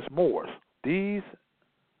indigenous Moors. These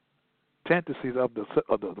tendencies of the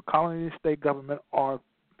colony state government are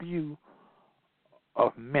few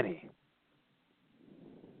of many.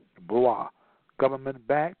 Bourgeois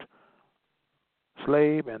government-backed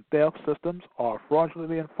slave and theft systems are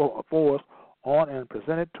fraudulently enforced on and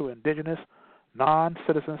presented to indigenous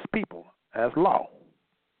non-citizens people as law.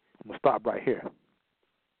 I'm going to stop right here.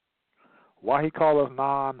 Why he call us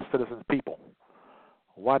non-citizens people?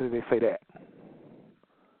 Why did they say that?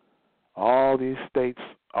 All these states,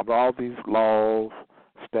 of all these laws,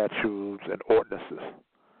 statutes, and ordinances,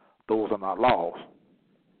 those are not laws.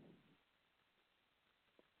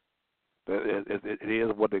 It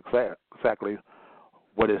is what exactly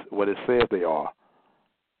what it says they are.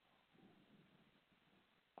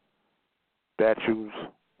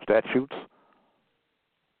 Statutes,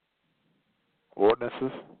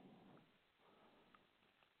 ordinances.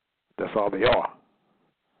 That's all they are.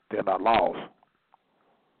 They're not laws.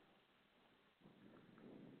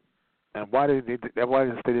 And why did they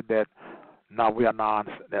stated that now we are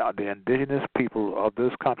the indigenous people of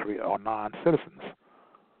this country are non-citizens?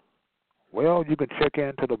 Well, you can check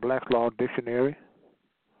into the Black's Law Dictionary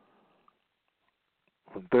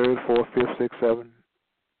from 3rd, 4th, 5th, 6th, 7th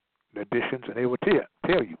editions, and they will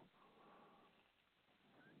tell you.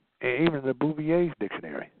 And even the Bouvier's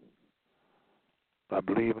dictionary, I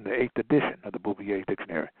believe in the 8th edition of the Bouvier's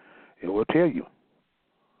dictionary, it will tell you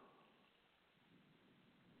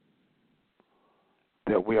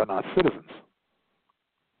that we are not citizens.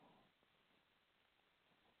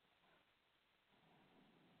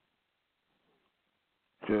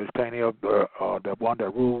 Judge Taney, the one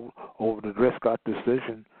that ruled over the Dred Scott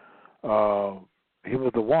decision, he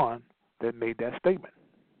was the one that made that statement,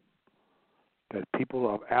 that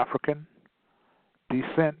people of African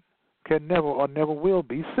descent can never or never will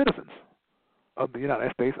be citizens of the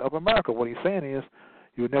United States of America. What he's saying is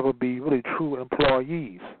you'll never be really true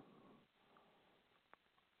employees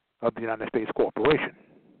of the United States Corporation.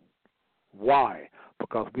 Why?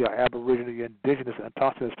 Because we are aboriginally indigenous and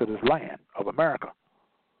indigenous to this land of America.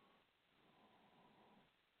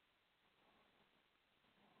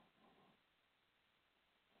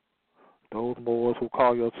 Those Moors who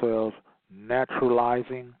call yourselves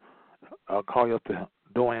naturalizing, call yourselves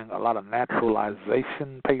doing a lot of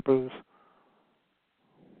naturalization papers,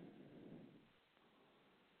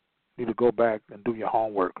 need to go back and do your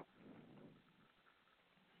homework.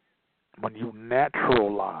 When you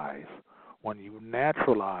naturalize,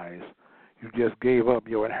 you just gave up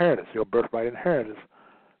your inheritance, your birthright inheritance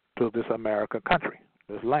to this American country,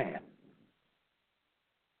 this land.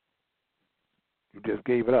 You just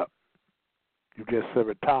gave it up. You just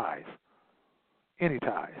severed ties, any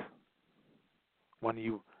ties. When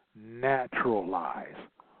you naturalize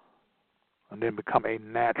and then become a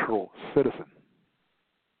natural citizen.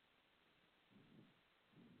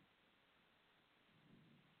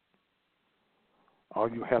 All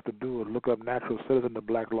you have to do is look up natural citizen, the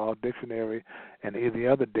Black Law Dictionary, and any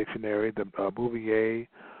other dictionary, the Bouvier,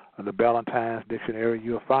 or the Ballantyne's Dictionary,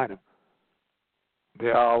 you'll find them.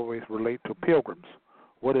 They always relate to pilgrims.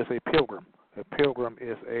 What is a pilgrim? A pilgrim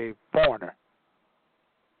is a foreigner.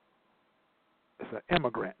 It's an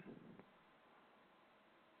immigrant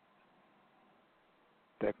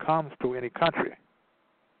that comes to any country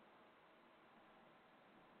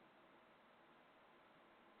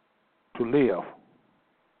to live,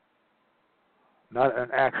 not an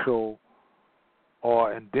actual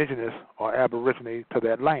or indigenous or aborigine to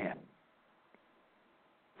that land.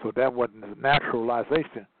 So that wasn't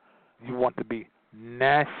naturalization. You want to be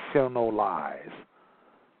nationalized.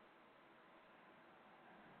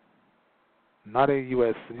 Not a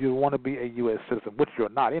U.S. You want to be a U.S. citizen, which you're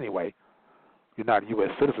not anyway. You're not U.S.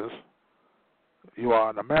 citizens. You are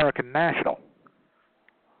an American national.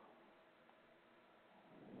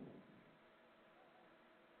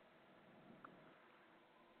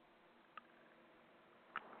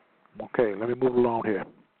 Okay, let me move along here.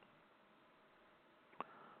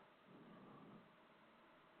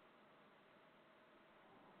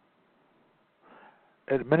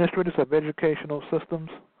 Administrators of educational systems,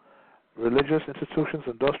 religious institutions,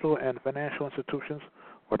 industrial and financial institutions,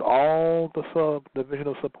 with all the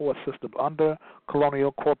subdivisional support systems under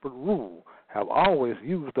colonial corporate rule, have always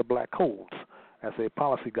used the black codes as a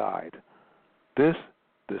policy guide. The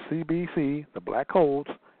CBC, the black codes,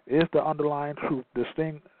 is the underlying truth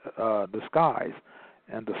disguise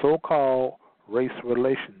and the so-called race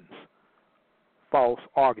relations false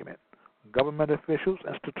argument. Government officials,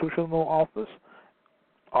 institutional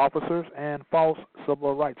officers, and false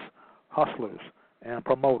civil rights hustlers and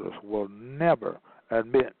promoters will never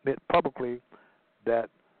admit publicly that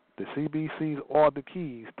the CBCs are the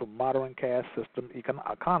keys to modern caste system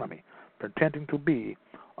economy, pretending to be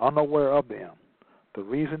unaware of them. The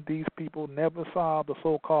reason these people never solve the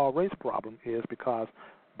so-called race problem is because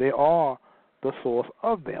they are the source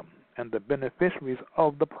of them and the beneficiaries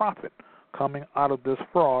of the profit coming out of this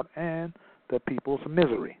fraud and the people's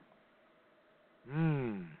misery.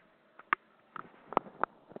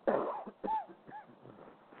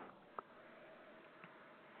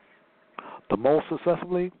 The most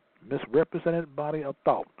successfully misrepresented body of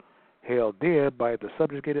thought held dear by the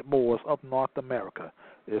subjugated Moors of North America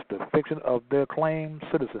is the fiction of their claimed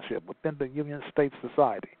citizenship within the Union States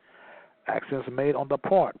society. Actions made on the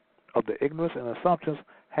part of the ignorance and assumptions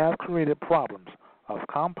have created problems of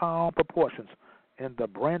compound proportions in the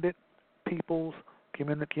branded people's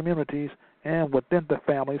communities and within the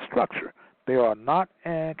family structure. They are not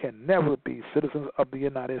and can never be citizens of the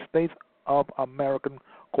United States of American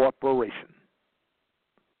Corporation.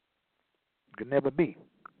 Can never be.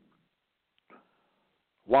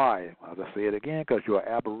 Why? As I say it again, because you are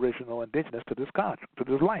aboriginal indigenous to this country, to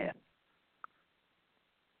this land.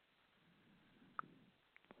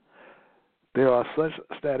 There are such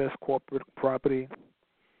status corporate property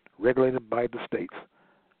regulated by the states.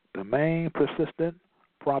 The main persistent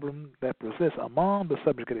problem that persists among the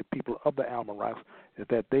subjugated people of the Alma Rocks is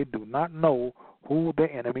that they do not know who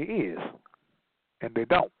their enemy is, and they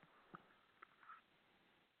don't.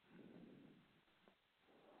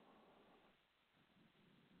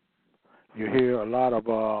 You hear a lot of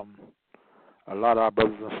our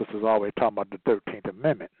brothers and sisters always talking about the 13th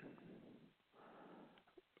Amendment.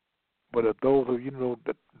 But if those of you know,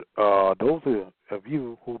 those of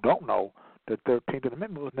you who don't know, the 13th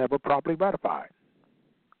Amendment was never properly ratified.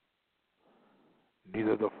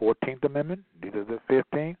 Neither the 14th Amendment, neither the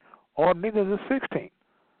 15th, or neither the 16th,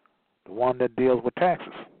 the one that deals with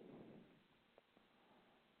taxes.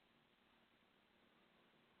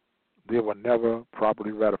 They were never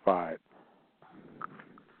properly ratified.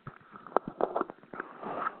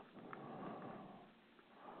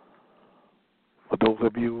 For those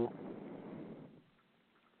of you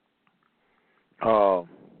that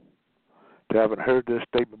haven't heard this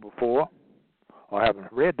statement before or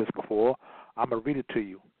haven't read this before, I'm going to read it to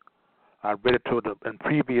you. I read it in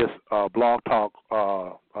previous Blog Talk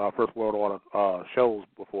First World Order shows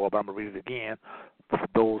before, but I'm going to read it again for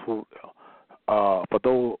those who,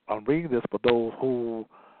 I'm reading this for those who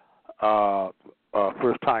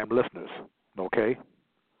first-time listeners, okay?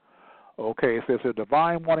 Okay, it says a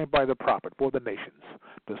divine warning by the prophet for the nations.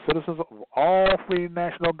 The citizens of all free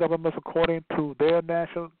national governments, according to their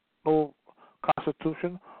national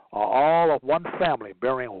constitution, are all of one family,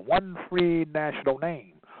 bearing one free national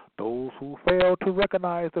name. Those who fail to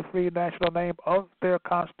recognize the free national name of their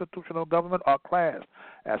constitutional government are classed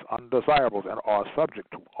as undesirables and are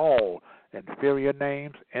subject to all inferior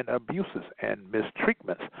names and abuses and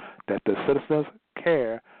mistreatments that the citizens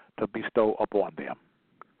care to bestow upon them.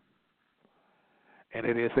 And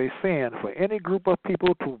it is a sin for any group of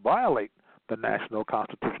people to violate the national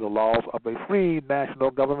constitutional laws of a free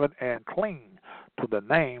national government and cling to the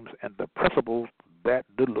names and the principles that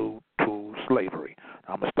delude to slavery.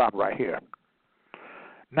 I'm going to stop right here.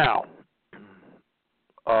 Now,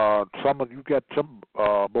 some of you get some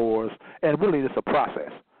boards, and really it's a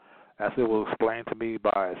process, as it was explained to me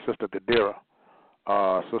by Sister Kadira,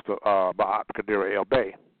 by Kadira El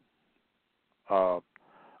Bay,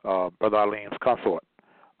 Brother Arlene's consort.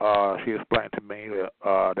 She explained to me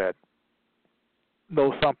that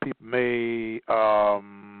though some people may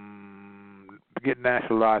get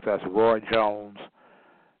nationalized as Roy Jones,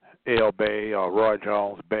 El Bay, or Roy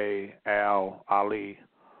Jones, Bay, Al, Ali,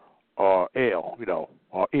 or L,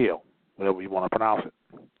 or ill, whatever you want to pronounce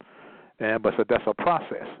it. But so that's a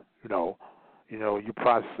process, you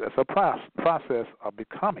process. It's a process of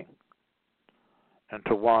becoming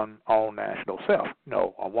into one own national self,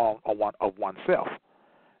 of oneself.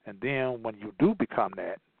 And then when you do become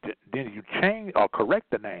that, then you change or correct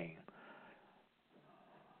the name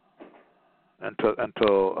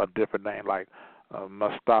into a different name, like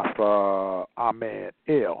Mustafa Ahmed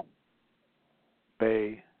Bey,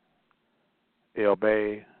 El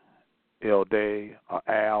Bey, El Day, or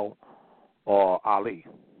Al, or Ali.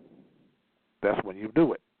 That's when you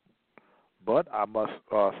do it. But I must,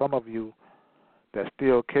 some of you that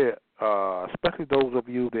still care, especially those of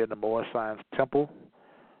you that are in the Moorish Science Temple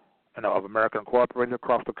of America Incorporated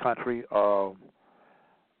across the country, I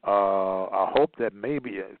hope that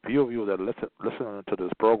maybe a few of you that are listening to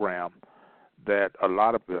this program, that a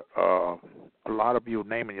lot of you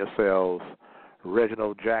naming yourselves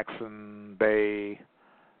Reginald Jackson Bay,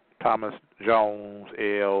 Thomas Jones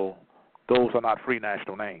L. Those are not free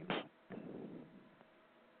national names.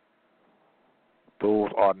 Those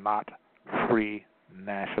are not free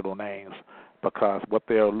national names, because what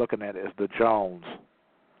they're looking at is the Jones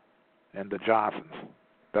and the Johnsons.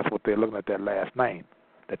 That's what they're looking at, that last name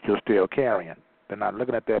that you're still carrying. They're not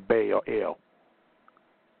looking at that Bay or L.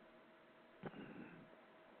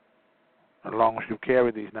 As long as you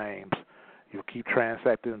carry these names, you keep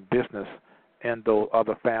transacting business in those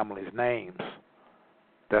other families' names.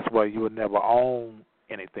 That's why you would never own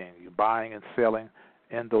anything. You're buying and selling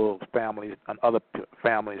in those families and other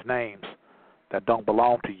families' names that don't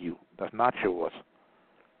belong to you. That's not yours.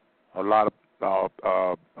 A lot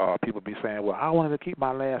of people be saying, well, I wanted to keep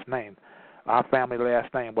my last name, our family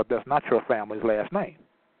last name, but that's not your family's last name.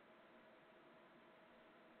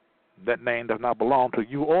 That name does not belong to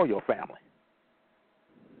you or your family.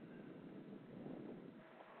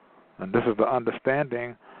 And this is the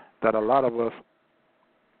understanding that a lot of us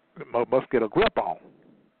must get a grip on.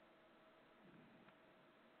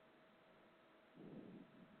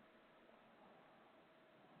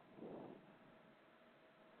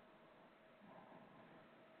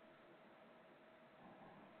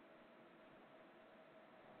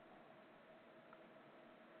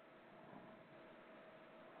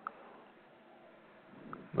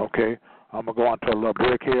 Okay, I'm going to go on to a little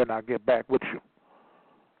break here, and I'll get back with you.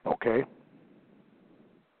 Okay?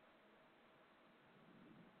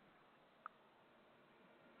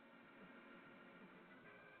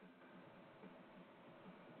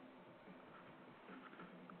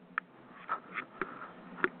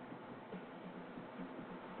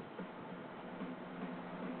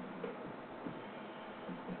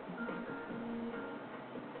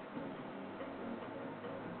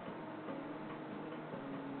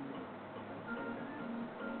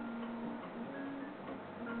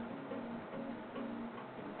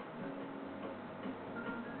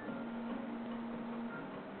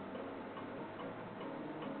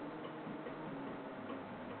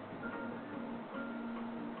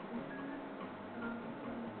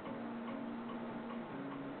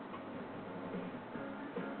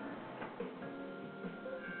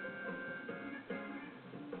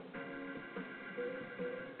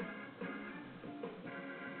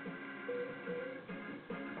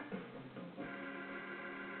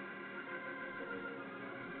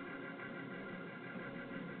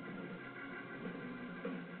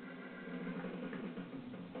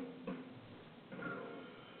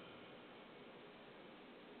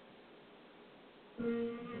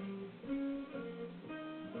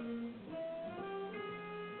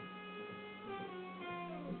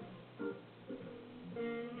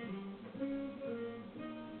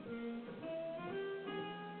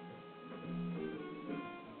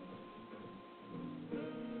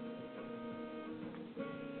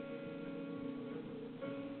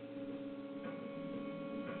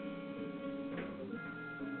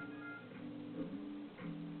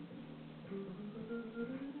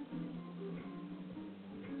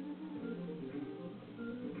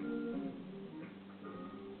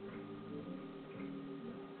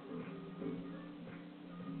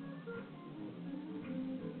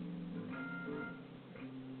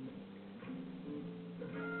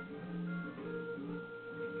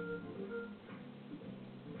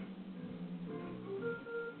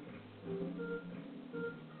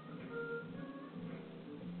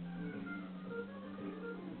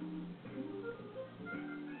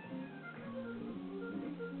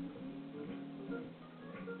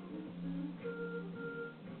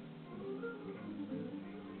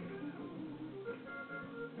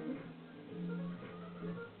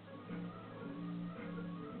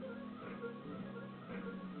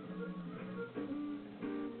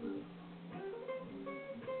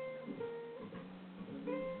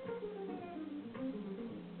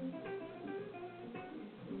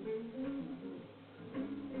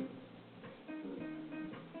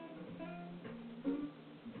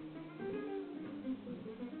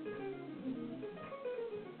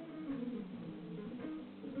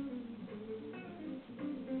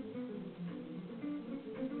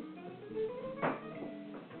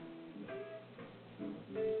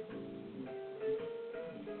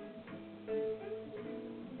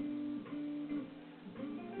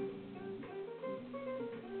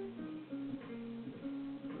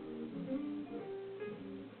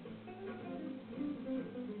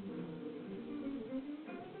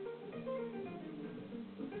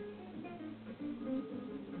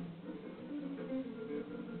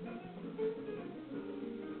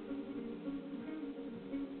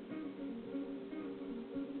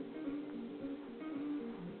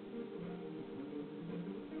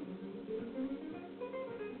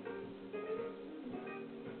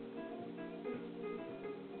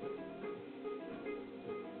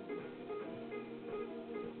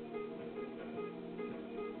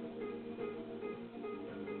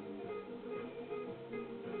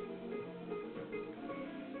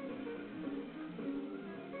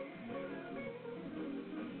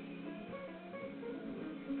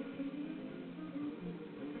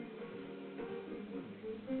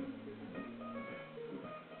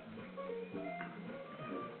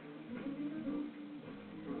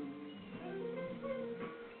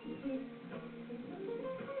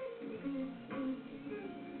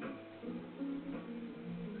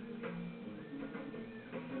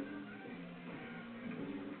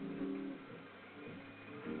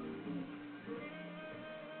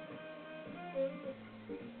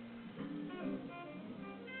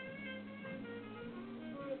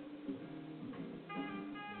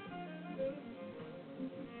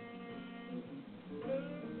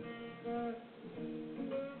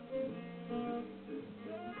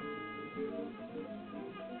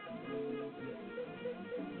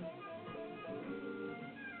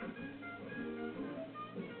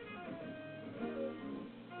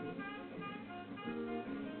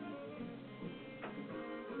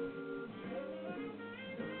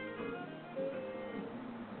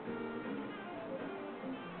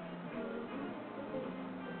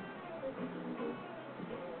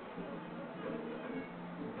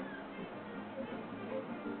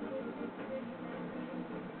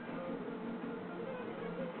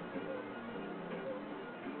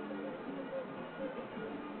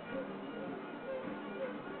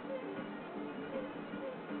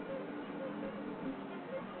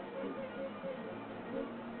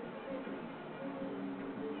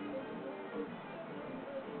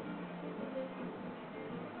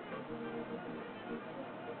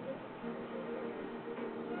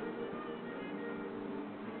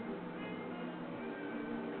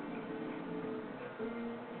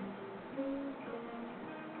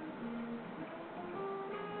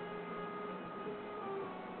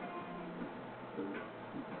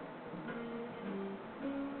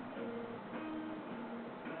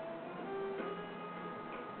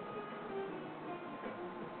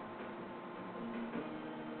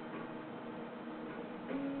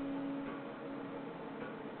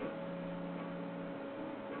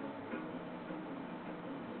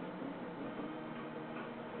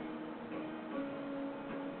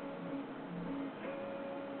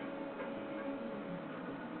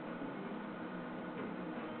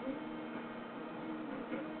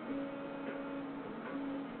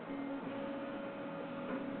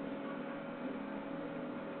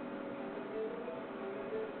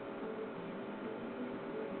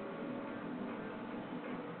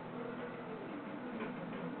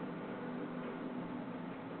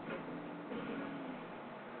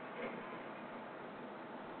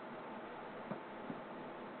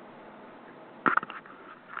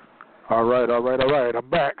 All right, all right, all right. I'm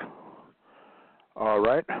back. All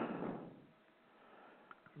right. Let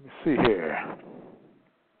me see here.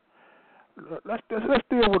 Let's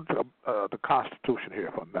deal with the Constitution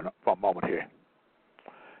here for a moment here.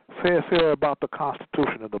 It says here about the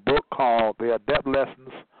Constitution in the book called The Adept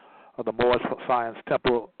Lessons of the Moorish Science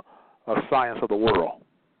Temple of Science of the World.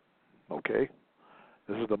 Okay?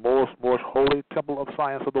 This is the most holy temple of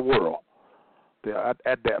science of the world. The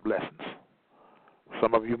Adept Lessons.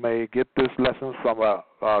 Some of you may get this lesson from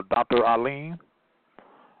Dr. Arlene.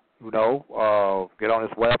 Get on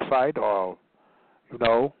his website or,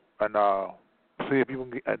 and see if you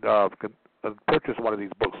can purchase one of these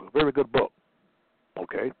books. It's a very good book.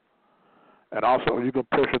 Okay? And also you can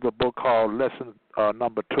purchase a book called Lesson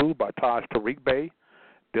Number 2 by Taj Tariq Bey,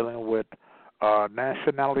 dealing with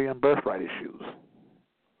nationality and birthright issues.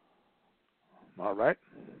 All right?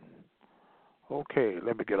 Okay,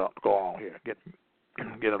 let me go on here.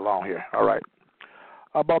 Get along here. All right.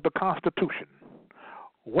 About the Constitution.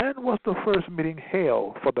 When was the first meeting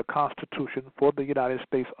held for the Constitution for the United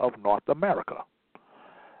States of North America?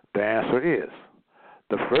 The answer is,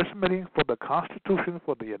 the first meeting for the Constitution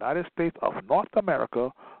for the United States of North America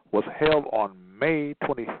was held on May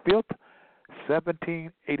 25th,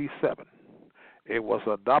 1787. It was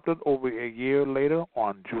adopted over a year later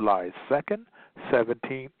on July 2nd,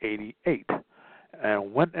 1788,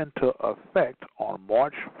 and went into effect on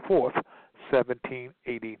March 4th,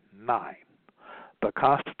 1789. The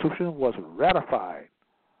Constitution was ratified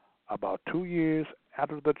about 2 years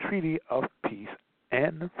after the Treaty of Peace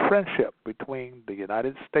and Friendship between the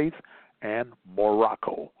United States and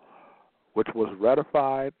Morocco, which was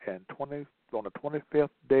ratified on the 25th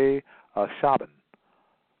day of Shaban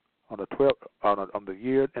in the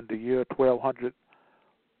year 1200,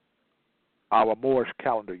 our Moorish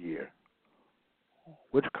calendar year,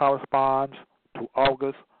 which corresponds to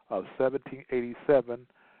August of 1787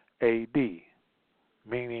 A.D.,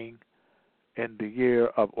 meaning in the year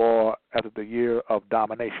of, or after the year of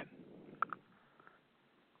domination.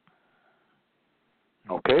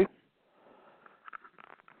 Okay?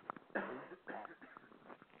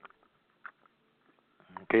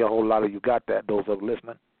 Okay, a whole lot of you got that, those of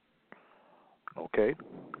listening. Okay.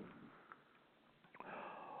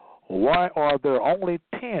 Why are there only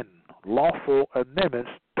 10 lawful amendments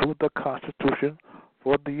to the Constitution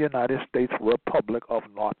for the United States Republic of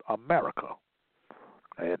North America?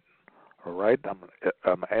 And, all right, I'm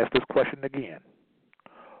going to ask this question again.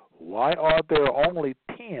 Why are there only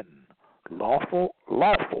 10 lawful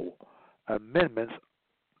amendments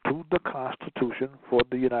to the Constitution for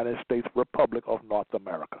the United States Republic of North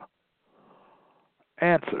America?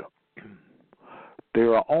 Answer.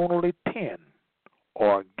 There are only 10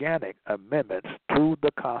 organic amendments to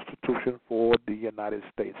the Constitution for the United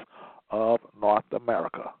States of North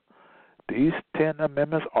America. These 10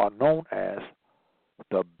 amendments are known as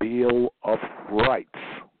the Bill of Rights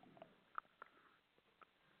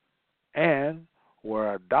and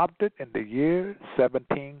were adopted in the year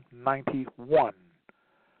 1791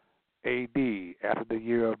 A.D. after the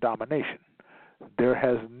year of domination. There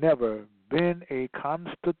has never been a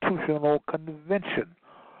constitutional convention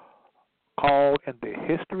called in the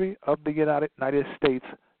history of the United States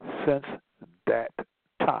since that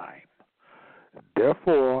time.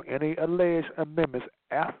 Therefore, any alleged amendments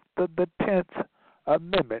after the 10th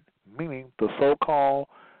Amendment, meaning the so-called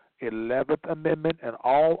 11th Amendment and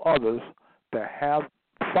all others that have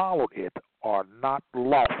followed it, are not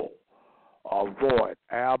lawful, are void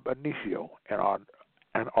ab initio, and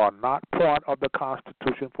are not part of the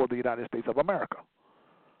Constitution for the United States of America.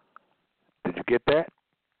 Did you get that?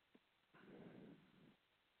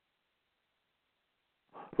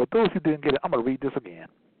 For those who didn't get it, I'm going to read this again.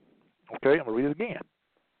 Okay, I'm going to read it again.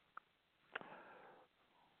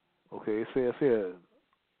 Okay, it says here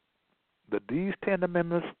that these 10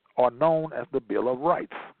 amendments are known as the Bill of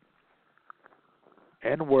Rights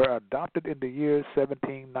and were adopted in the year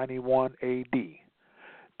 1791 A.D.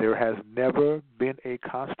 There has never been a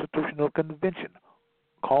constitutional convention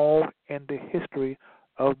called in the history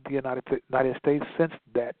of the United States since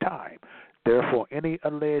that time. Therefore, any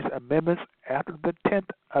alleged amendments after the 10th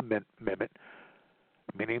Amendment,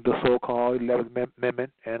 meaning the so-called 11th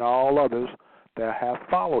Amendment and all others that have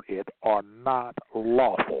followed it, are not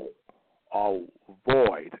lawful or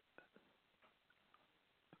void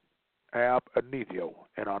ab initio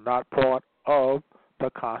and are not part of the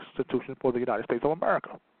Constitution for the United States of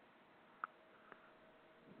America.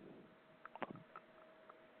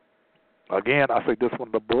 Again, I say this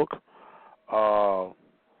from the book,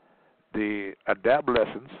 The Adept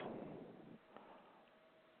Lessons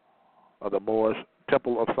of the Moorish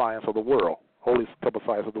Temple of Science of the World. holy temple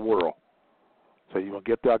sites of the world. So you can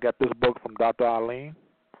get there. I got this book from Dr. Arlene.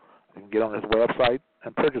 You can get on his website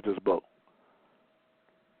and purchase this book.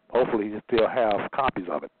 Hopefully you still have copies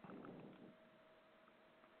of it.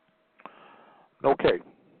 Okay.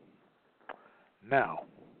 Now,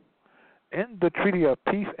 in the Treaty of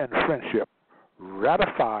Peace and Friendship,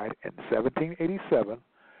 ratified in 1787,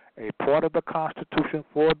 a part of the Constitution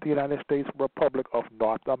for the United States Republic of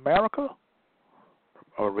North America,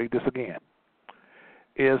 I'll read this again,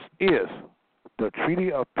 is the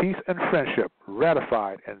Treaty of Peace and Friendship,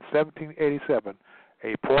 ratified in 1787,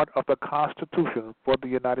 a part of the Constitution for the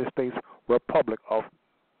United States Republic of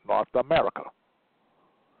North America.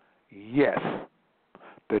 Yes,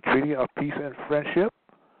 the Treaty of Peace and Friendship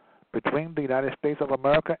between the United States of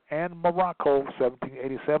America and Morocco,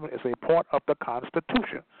 1787, is a part of the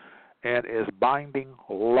Constitution and is binding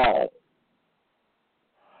law.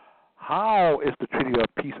 How is the Treaty of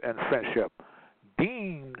Peace and Friendship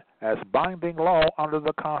deemed as binding law under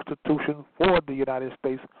the Constitution for the United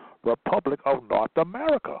States Republic of North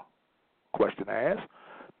America? Question asked.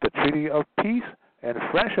 The Treaty of Peace and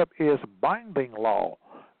Friendship is binding law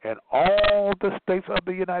in all the states of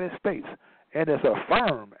the United States and is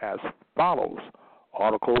affirmed as follows.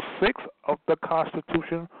 Article 6 of the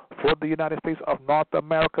Constitution for the United States of North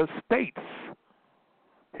America states,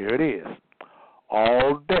 here it is,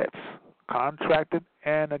 all debts, contracted,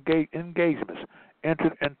 and engagements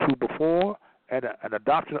entered into before and an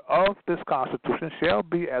adoption of this Constitution shall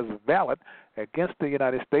be as valid against the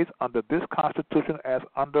United States under this Constitution as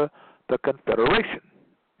under the Confederation.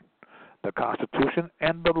 The Constitution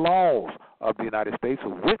and the laws of the United States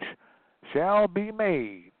which shall be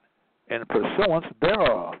made in pursuance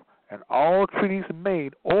thereof, and all treaties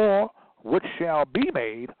made or which shall be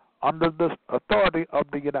made under the authority of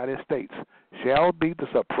the United States shall be the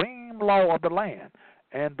supreme law of the land,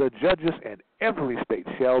 and the judges in every state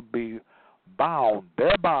shall be bound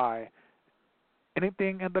thereby.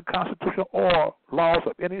 Anything in the Constitution or laws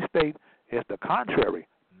of any state is the contrary,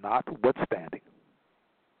 notwithstanding.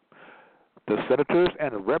 The senators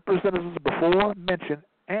and representatives before mentioned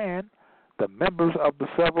and the members of the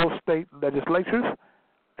several state legislatures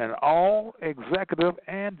and all executive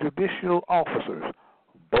and judicial officers,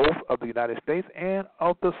 both of the United States and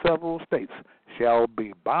of the several states, shall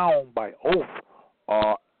be bound by oath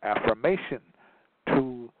or affirmation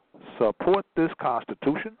to support this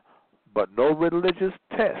Constitution, but no religious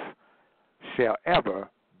test shall ever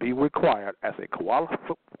be required as a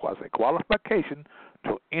qualification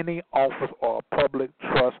to any office or public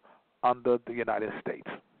trust under the United States.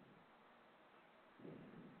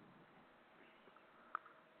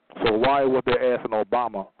 So why were they asking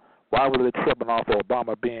Obama, why were they tripping off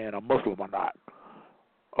Obama being a Muslim or not?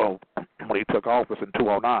 Oh, when he took office in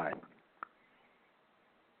 2009.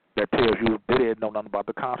 That tells you they didn't know nothing about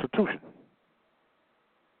the Constitution.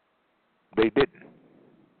 They didn't.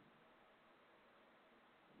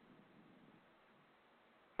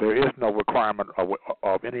 There is no requirement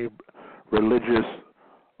of any religious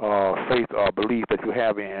faith or belief that you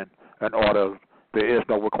have in order. There is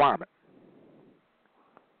no requirement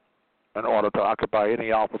in order to occupy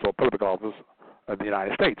any office or political office of the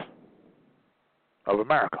United States of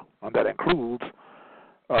America, and that includes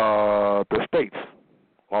the states,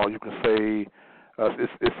 or you can say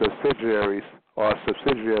it's subsidiaries or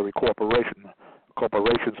subsidiary corporations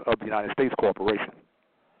of the United States Corporation,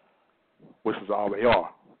 which is all they are.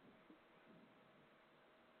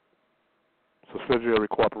 Subsidiary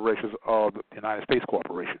corporations of the United States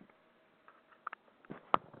Corporation.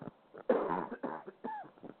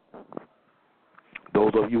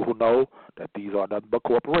 Those of you who know that these are nothing but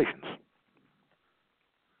corporations.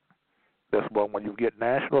 That's why when you get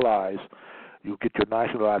nationalized, you get your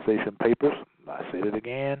nationalization papers. I said it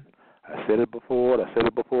again. I said it before. I said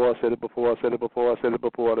it before. I said it before. I said it before. I said it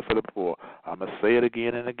before. I said it before. I'm going to say it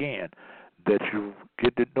again and again. That you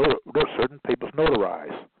get certain papers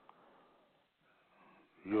notarized.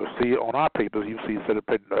 You'll see it on our papers. You see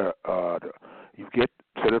you get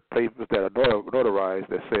set of papers that are notarized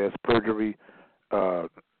that says perjury,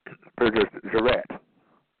 jurat.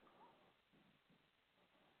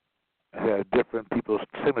 It has different people's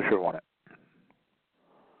signature on it.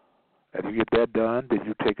 If you get that done, then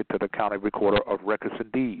you take it to the county recorder of records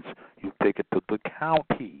and deeds. You take it to the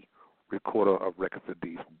county recorder of records and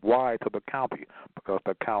deeds. Why to the county? Because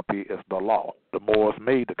the county is the law. The Moors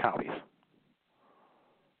made the counties.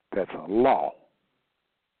 That's a law.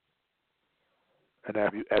 And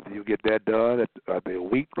after you get that done, a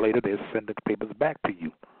week later, they send the papers back to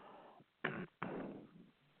you.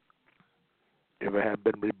 If it had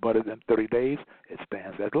been rebutted in 30 days, it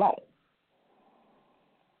stands as law.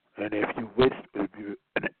 And if you wish,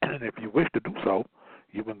 and if you wish to do so,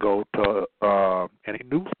 you can go to any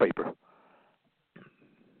newspaper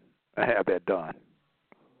and have that done.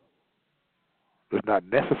 It's not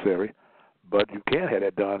necessary, but you can have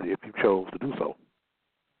that done if you chose to do so.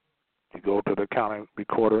 You go to the county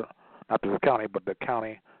recorder, not to the county, but the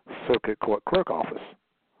county circuit court clerk office,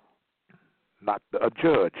 not a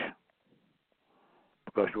judge,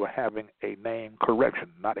 because you are having a name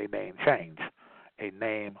correction, not a name change, a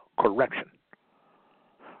name correction.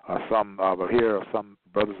 Some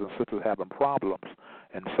brothers and sisters having problems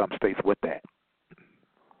in some states with that.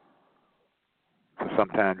 So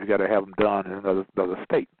sometimes you got to have them done in another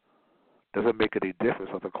state. Doesn't make any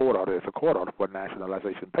difference if a court order is a court order for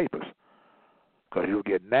nationalization papers, because you'll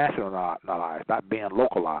get nationalized, not being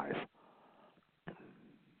localized.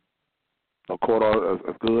 The court order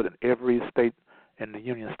is good in every state in the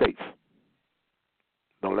Union States.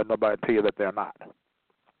 Don't let nobody tell you that they're not.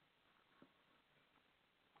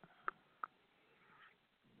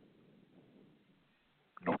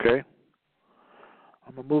 Okay?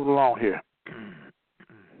 I'm going to move along here.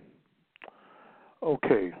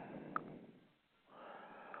 Okay.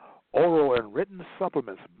 Oral and written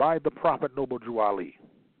supplements by the Prophet Noble Drew Ali.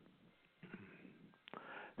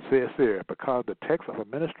 Says here, because the text of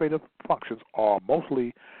administrative functions are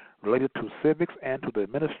mostly related to civics and to the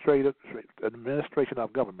administration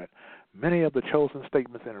of government, many of the chosen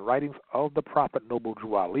statements and writings of the Prophet Noble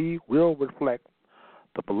Drew Ali will reflect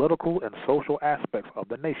the political and social aspects of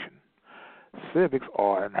the nation. Civics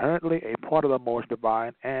are inherently a part of the Moorish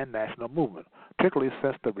divine and national movement, particularly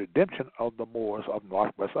since the redemption of the Moors of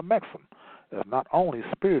northwest of Mexico is not only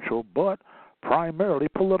spiritual but primarily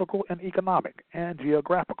political and economic and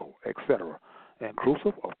geographical, etc.,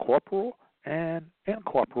 inclusive of corporal and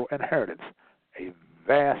incorporeal inheritance, a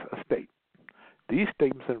vast estate. These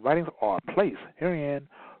statements and writings are placed herein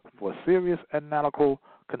for serious analytical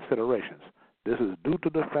considerations. This is due to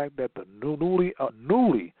the fact that the newly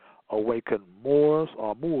awakened Moors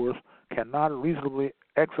cannot reasonably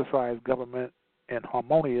exercise government in a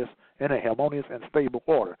harmonious and stable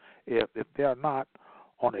order if they are not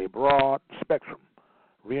on a broad spectrum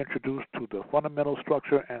reintroduced to the fundamental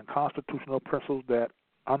structure and constitutional principles that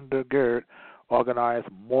undergird organized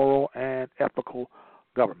moral and ethical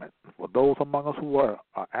government. For those among us who are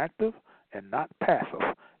active and not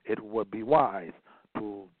passive, it would be wise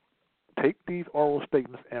to take these oral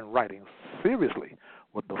statements and writings seriously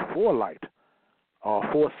with the foresight, I'm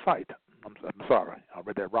sorry, I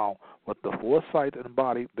read that wrong, with the foresight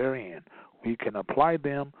embodied therein. We can apply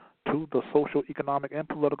them to the social, economic, and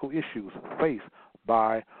political issues faced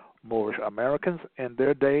by Moorish Americans in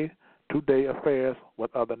their day-to-day affairs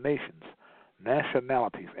with other nations,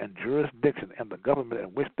 nationalities, and jurisdictions and the government in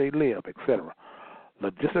which they live, etc.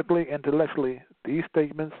 Logistically, intellectually, these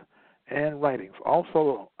statements and writings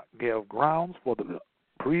also give grounds for the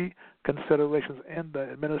pre-considerations in the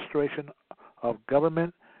administration of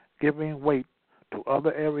government, giving weight to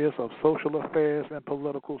other areas of social affairs and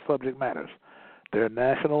political subject matters. Their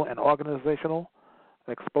national and organizational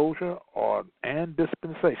exposure and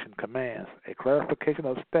dispensation commands a clarification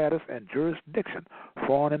of status and jurisdiction,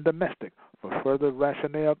 foreign and domestic. For further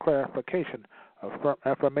rationale clarification of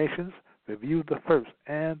affirmations, review the first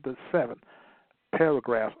and the seventh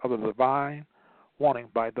paragraphs of the divine warning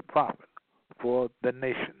by the prophet for the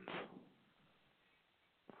nations.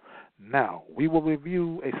 Now, we will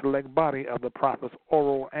review a select body of the prophet's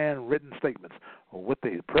oral and written statements with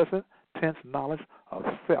a present tense knowledge of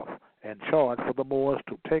self and charge for the Moors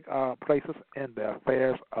to take our places in the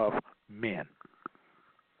affairs of men.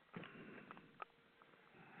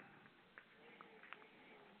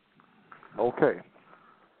 Okay.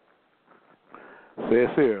 Says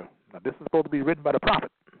here, now this is supposed to be written by the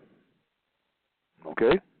prophet.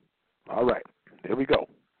 Okay? All right. Here we go.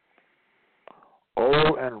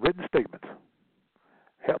 Oral and written statements.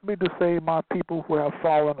 Help me to save my people who have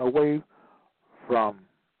fallen away from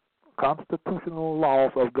constitutional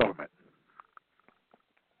laws of government.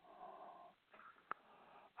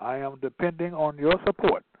 I am depending on your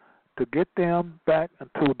support to get them back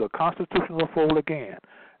into the constitutional fold again,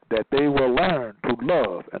 that they will learn to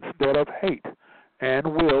love instead of hate and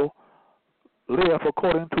will live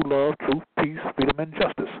according to love, truth, peace, freedom, and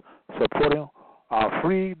justice, supporting our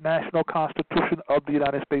free national constitution of the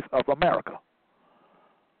United States of America.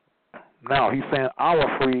 Now, he's saying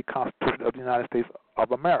our free constitution of the United States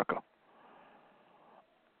of America.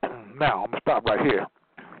 Now, I'm going to stop right here.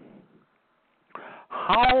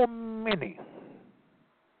 How many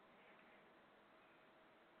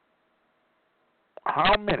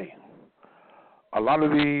a lot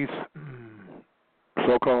of these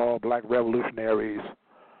so-called black revolutionaries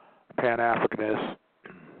Pan-Africanists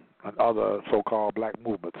and other so-called black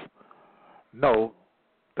movements know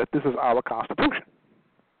that this is our Constitution.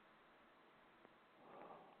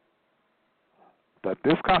 That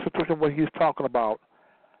this Constitution, what he's talking about,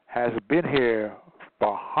 has been here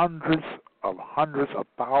for hundreds of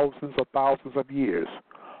thousands of years,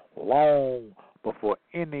 long before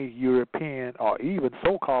any European or even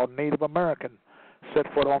so-called Native American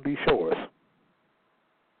set foot on these shores.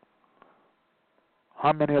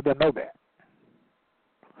 How many of them know that?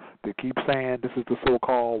 They keep saying this is the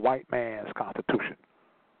so-called white man's Constitution.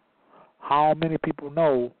 How many people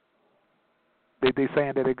know they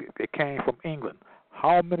saying that it came from England?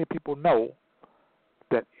 How many people know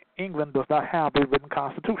that England does not have a written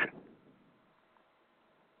constitution?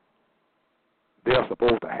 They're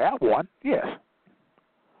supposed to have one, yes,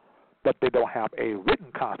 but they don't have a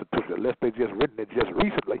written constitution unless they just written it just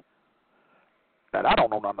recently that I don't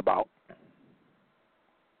know nothing about.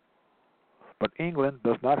 But England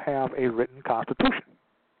does not have a written constitution.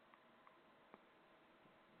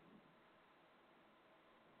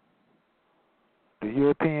 The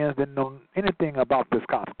Europeans didn't know anything about this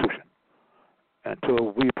Constitution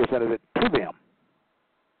until we presented it to them.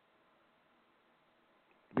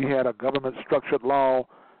 We had a government-structured law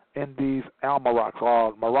in these Almorocs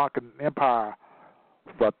or Moroccan Empire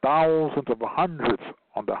for hundreds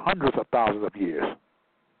of thousands of years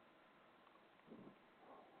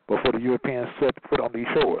before the Europeans set foot on these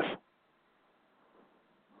shores.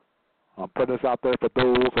 I'm putting this out there for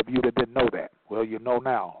those of you that didn't know that. Well, you know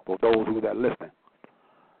now, for those who are listening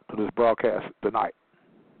to this broadcast tonight.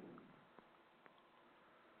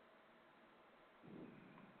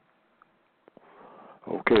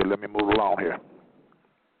 Okay, let me move along here.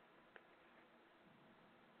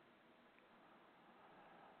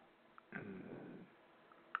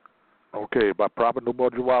 Okay, by Prophet Nubo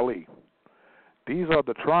Jawali. These are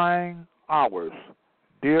the trying hours,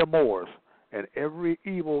 dear Moors, and every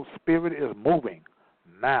evil spirit is moving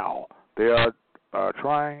now. They are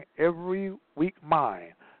trying every weak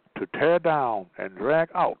mind to tear down and drag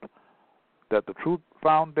out that the true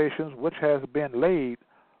foundations which has been laid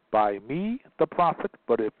by me, the prophet.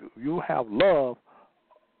 But if you have love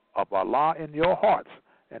of Allah in your hearts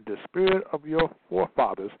and the spirit of your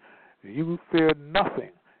forefathers, you fear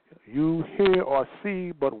nothing. You hear or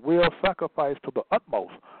see, but will sacrifice to the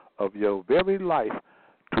utmost of your very life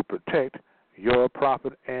to protect your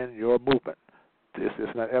prophet and your movement. This is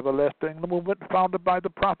an everlasting movement founded by the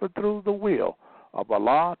prophet through the will of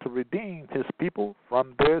Allah to redeem his people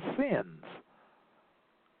from their sins.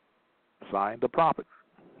 Signed, the prophet.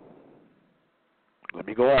 Let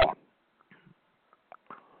me go on.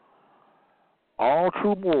 All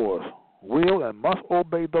true Moors will and must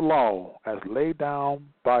obey the law as laid down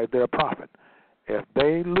by their prophet. If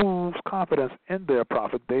they lose confidence in their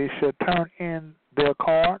prophet, they should turn in their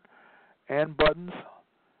card and buttons,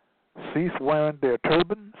 cease wearing their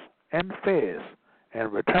turbans and fez,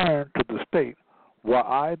 and return to the state where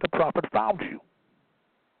I, the prophet, found you.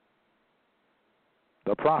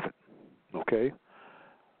 The prophet. Okay?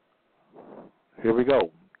 Here we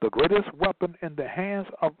go. The greatest weapon in the hands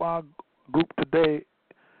of our group today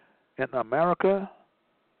in America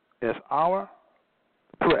is our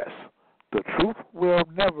press. The truth will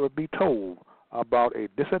never be told about a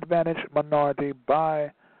disadvantaged minority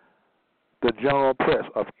by the general press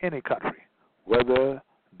of any country, whether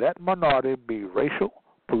that minority be racial,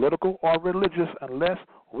 political, or religious, unless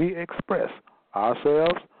we express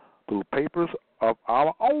ourselves through papers of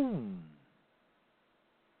our own.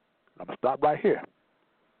 I'm going to stop right here.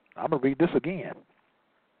 I'm going to read this again.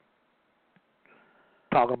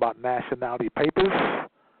 Talking about nationality papers.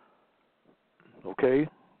 Okay,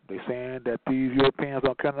 they saying that these Europeans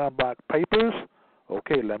don't care nothing about papers.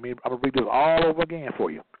 Okay, I'm going to read this all over again for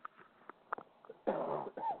you.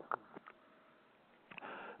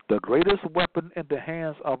 The greatest weapon in the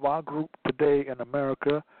hands of our group today in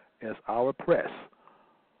America is our press.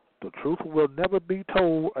 The truth will never be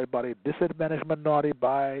told about a disadvantaged minority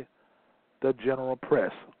by the general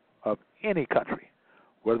press of any country,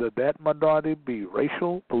 whether that minority be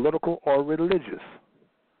racial, political, or religious,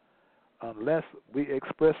 unless we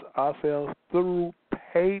express ourselves through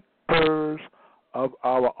papers of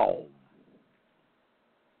our own.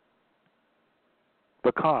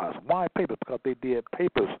 Because, why papers? Because they did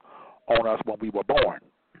papers on us when we were born.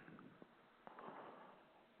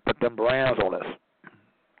 Put them brands on us.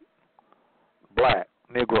 Black,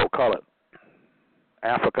 Negro, colored,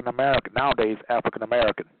 African American. Nowadays, African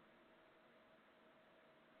American.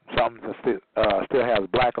 Some still has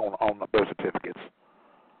black on the birth certificates,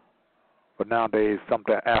 but nowadays some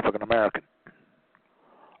African American.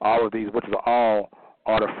 All of these, which are all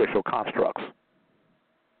artificial constructs.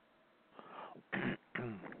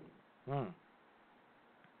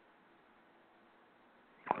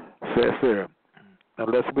 Says here,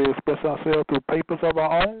 unless we express ourselves through papers of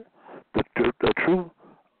our own, the truth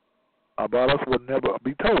about us will never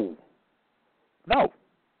be told. No.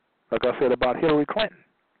 Like I said about Hillary Clinton.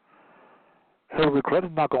 Hillary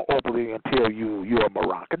Clinton's not going to openly tell you you're a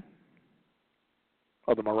Moroccan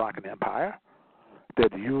of the Moroccan Empire,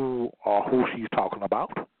 that you are who she's talking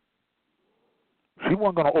about. She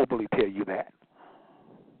wasn't going to openly tell you that.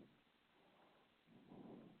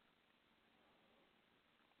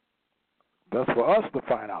 That's for us to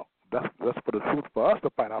find out. That's for the truth for us to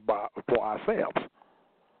find out for ourselves.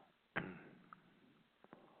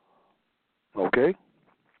 Okay?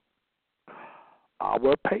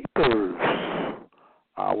 Our papers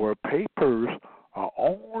are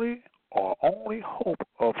only hope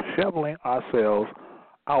of shoveling ourselves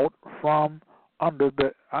out from under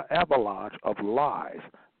the avalanche of lies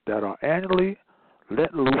that are annually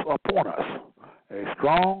let loose upon us. A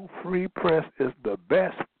strong, free press is the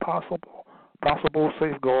best possible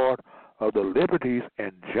safeguard of the liberties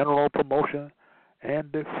and general promotion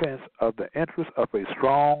and defense of the interests of a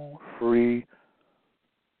strong, free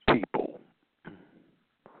people.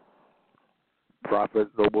 Prophet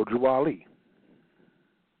Noble Drew Ali.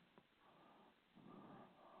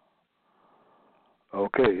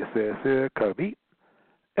 Okay, it says here, Kavit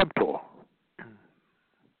Emptor.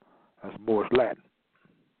 That's Moorish Latin.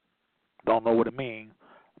 Don't know what it means.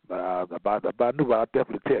 If I knew, I'd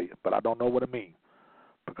definitely tell you, but I don't know what it means.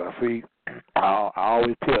 Because, see, I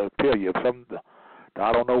always tell you, if something that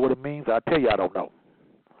I don't know what it means, I tell you I don't know.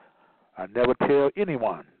 I never tell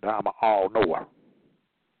anyone that I'm an all-knower.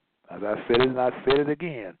 As I said it and I said it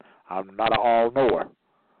again, I'm not an all-knower.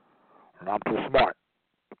 And I'm too smart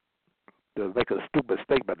to make a stupid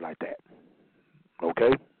statement like that.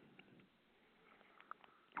 Okay?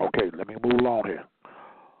 Okay, let me move along here.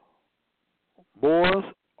 Moors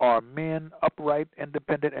are men upright,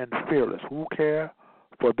 independent, and fearless who care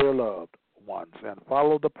for their loved ones and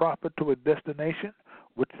follow the prophet to a destination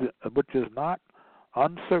which is not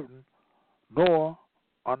uncertain nor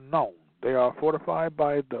unknown. They are fortified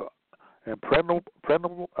by the impregnable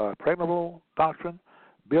doctrine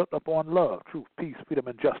built upon love, truth, peace, freedom,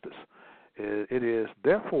 and justice. It is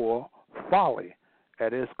therefore folly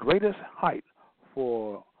at its greatest height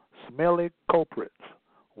for smelly culprits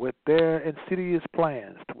with their insidious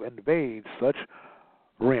plans to invade such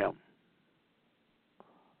realm.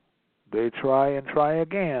 They try and try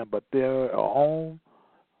again, but their own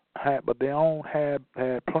had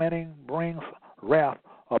planning brings wrath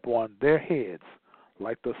upon their heads,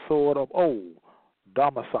 like the sword of old,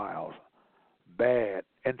 domiciles, bad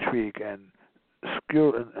intrigue and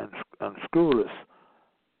scurrilous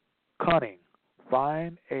cunning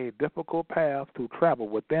find a difficult path to travel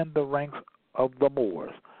within the ranks of the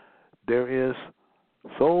Moors. There is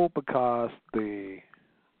so because the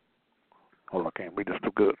I can't read this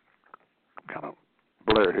too good. Kind of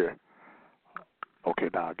blurred here. Okay,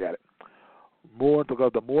 now I got it.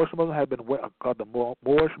 Because the Moorish movement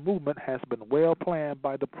has been well planned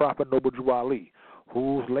by the Prophet Noble Drew Ali,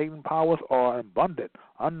 whose latent powers are abundant,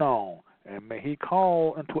 unknown, and may he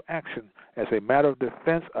call into action as a matter of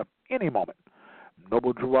defense at any moment. The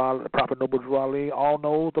Prophet Noble Drew Ali all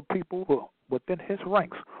knows the people within his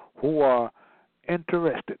ranks who are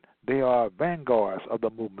interested. They are vanguards of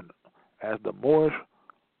the movement as the Moorish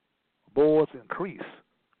boards increase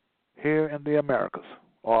here in the Americas,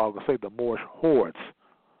 or I would say the Moorish hordes.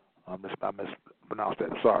 I mispronounced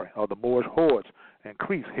that, sorry. Or the Moorish hordes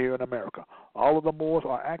increase here in America. All of the Moors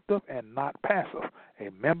are active and not passive.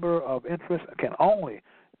 A member of interest can only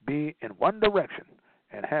be in one direction,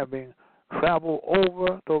 and having traveled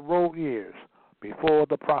over the road years before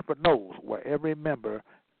the prophet knows where every member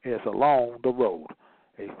is along the road.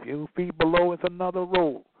 A few feet below is another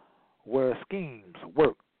road where schemes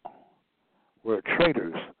work, where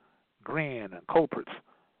traitors grin and culprits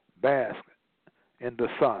bask in the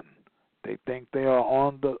sun. They think they are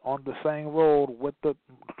on the same road with the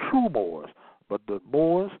true Moors, but the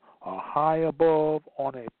Moors are high above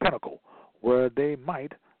on a pinnacle where they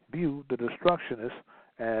might view the destructionists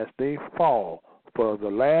as they fall for the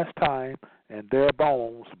last time and their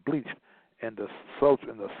bones bleached in the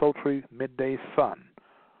sultry midday sun.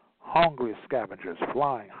 Hungry scavengers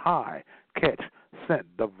flying high catch, scent,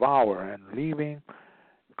 devour, and leaving,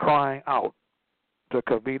 crying out to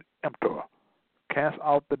Kavit Emptor, cast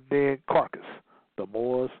out the dead carcass. The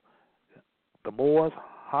Moors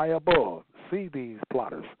high above see these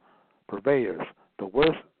plotters, purveyors, the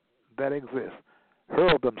worst that exists,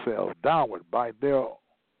 hurl themselves downward by their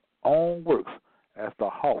own works as the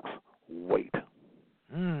hawks wait.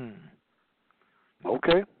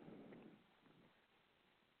 Okay.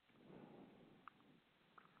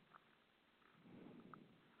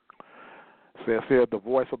 Says here the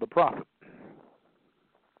voice of the prophet.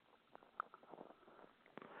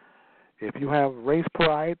 If you have race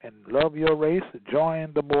pride and love your race,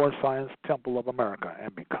 join the Moorish Science Temple of America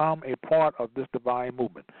and become a part of this divine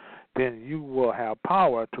movement. Then you will have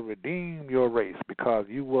power to redeem your race because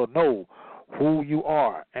you will know who you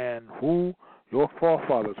are and who your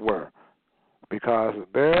forefathers were. Because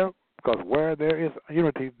where there is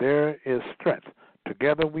unity, there is strength.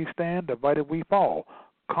 Together we stand, divided we fall.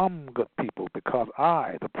 Come, good people, because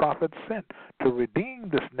I, the prophet, sent to redeem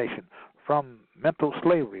this nation from mental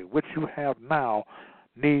slavery, which you have now,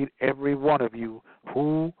 need every one of you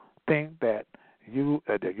who think that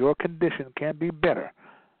your condition can be better.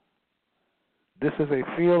 This is a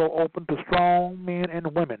field open to strong men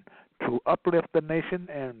and women to uplift the nation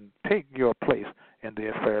and take your place in the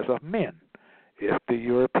affairs of men. If the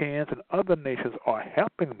Europeans and other nations are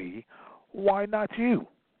helping me, why not you?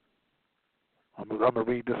 I'm going to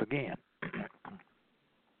read this again.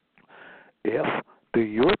 If the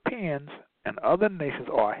Europeans and other nations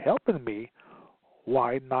are helping me,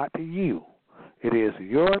 why not you? It is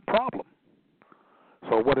your problem.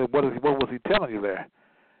 So what was he telling you there?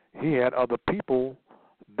 He had other people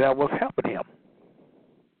that was helping him.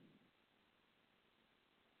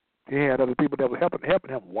 He had other people that were helping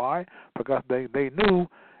him. Why? Because they knew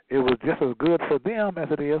it was just as good for them as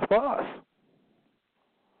it is for us.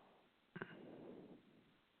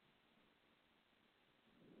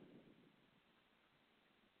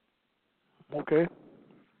 Okay.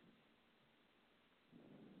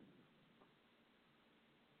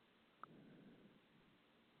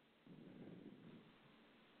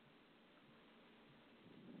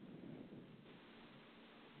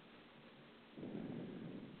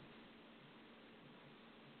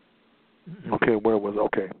 Okay, where was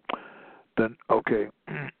okay? Then okay.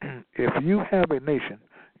 If you have a nation,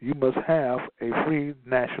 you must have a free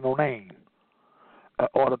national name in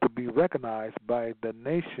order to be recognized by the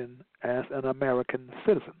nation as an American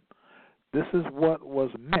citizen. This is what was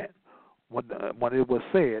meant when it was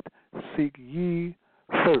said, "Seek ye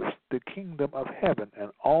first the kingdom of heaven,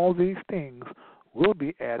 and all these things will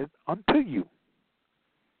be added unto you,"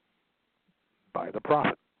 by the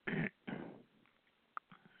prophet.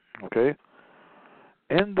 Okay?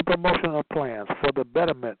 In the promotion of plans for the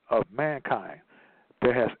betterment of mankind,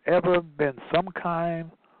 there has ever been some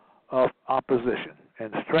kind of opposition,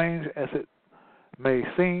 and strange as it may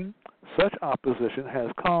seem, such opposition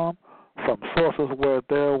has come from sources where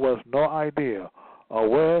there was no idea, or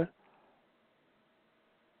where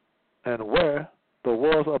there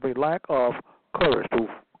was of a lack of courage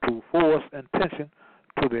to force attention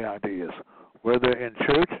to the ideas, whether in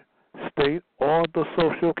church, state, or the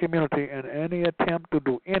social community, in any attempt to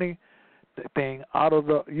do anything out of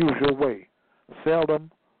the usual way seldom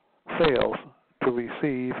fails to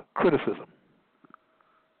receive criticism.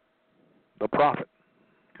 The prophet.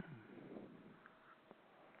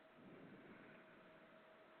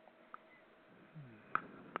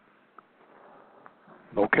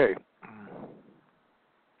 Okay.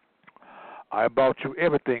 I bought you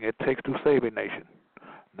everything it takes to save a nation.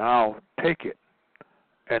 Now take it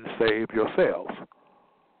and save yourselves.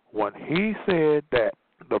 When he said that,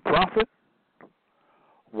 the prophet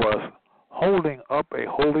was holding up a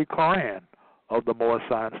holy Koran of the Moorish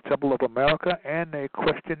Science Temple of America and a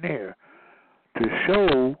questionnaire to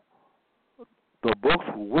show the books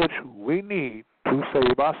which we need to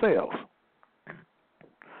save ourselves.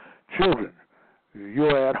 Children,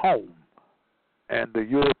 you're at home, and the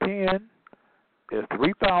European is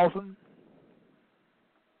 3,000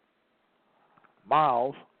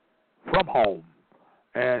 miles from home,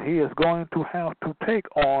 and he is going to have to take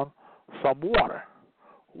on some water.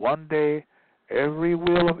 One day, every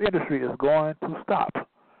wheel of industry is going to stop,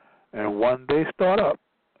 and when they start up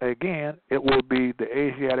again, it will be the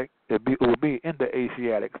Asiatic. It will be in the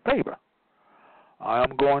Asiatic favor. I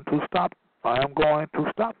am going to stop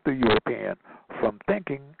the European from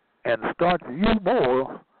thinking and start you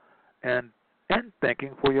more and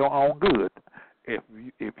thinking for your own good.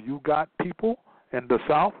 If you got people in the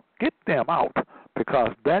South, get them out,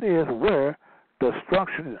 because that is where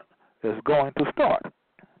destruction is going to start.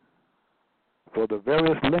 For the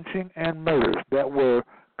various lynching and murders that were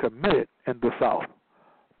committed in the South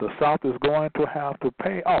is going to have to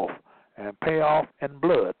pay off, and pay off in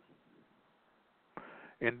blood.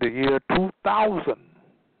 In the year 2000,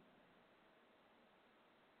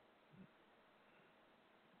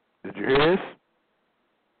 did you hear this?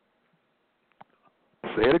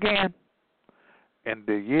 Say it again. In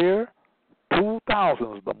the year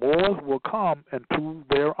 2000s, the Moors will come into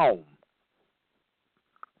their own.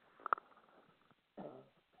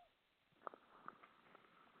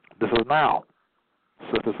 This is now,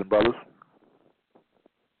 sisters and brothers.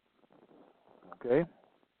 Okay?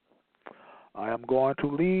 I am going to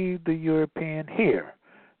leave the European here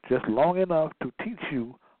just long enough to teach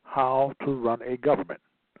you how to run a government.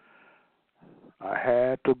 I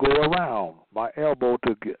had to go around my elbow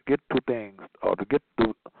to get to things, or to get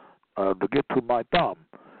to my thumb,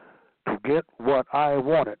 to get what I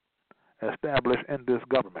wanted established in this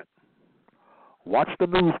government. Watch the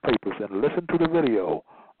newspapers and listen to the video.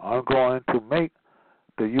 I'm going to make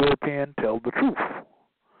the European tell the truth.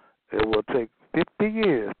 It will take 50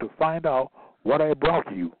 years to find out what I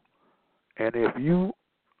brought you, and if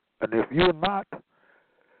you're not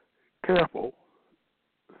careful,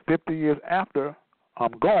 50 years after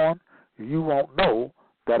I'm gone, you won't know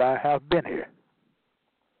that I have been here.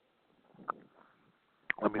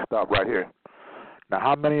 Let me stop right here. Now,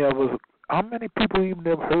 how many people even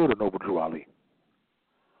ever heard of Noble Drew Ali?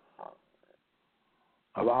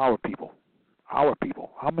 Of our people. How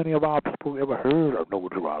many of our people ever heard of Noble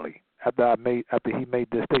Drew Ali after he made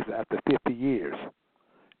this statement after 50 years?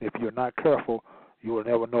 If you're not careful, you will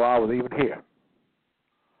never know I was even here.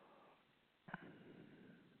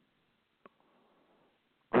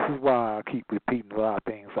 This is why I keep repeating a lot of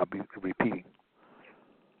things I'll be repeating.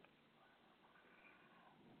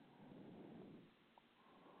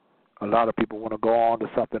 A lot of people want to go on to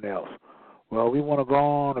something else. Well, we want to go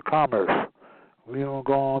on to commerce. We want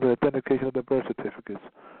to go on to authentication of the birth certificates.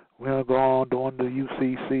 We want to go on doing the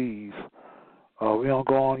UCCs. We want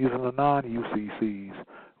to go on using the non-UCCs.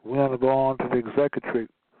 We want to go on to the executive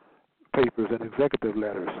papers and executive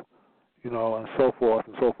letters, and so forth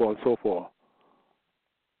and so forth and so forth.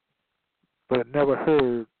 But I never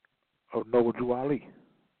heard of Noble Drew Ali.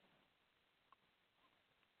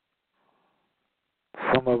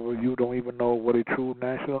 Some of you don't even know what a true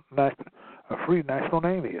a free national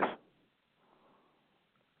name is.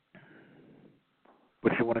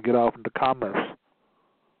 But you want to get off into commerce.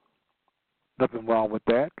 Nothing wrong with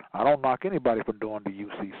that. I don't knock anybody for doing the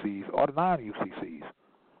UCCs or the non-UCCs.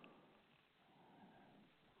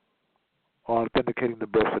 Or authenticating the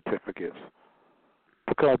birth certificates.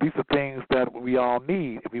 Because these are things that we all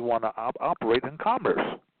need if we want to operate in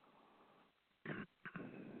commerce.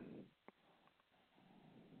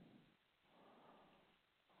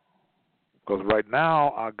 Because right now,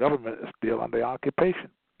 our government is still under occupation.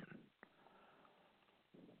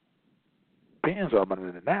 Pens are under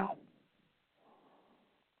it now.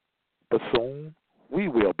 But soon, we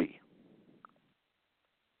will be.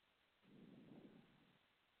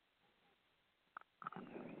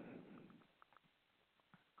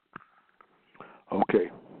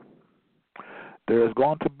 Okay. There is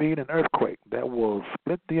going to be an earthquake that will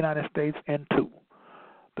split the United States in two.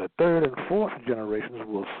 The third and fourth generations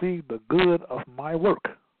will see the good of my work.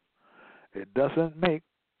 It doesn't make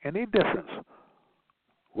any difference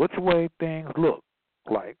which way things look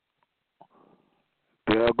like.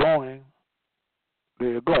 They're going.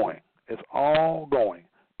 It's all going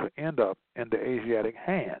to end up in the Asiatic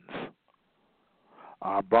hands.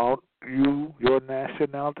 I brought you your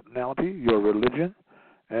nationality, your religion,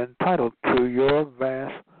 and title to your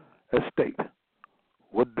vast estate.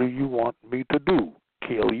 What do you want me to do?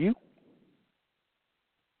 Kill you?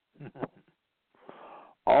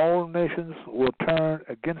 All nations will turn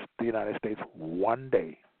against the United States one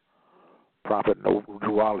day. Prophet Noble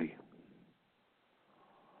Drew Ali.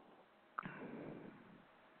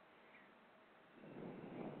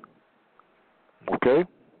 Okay?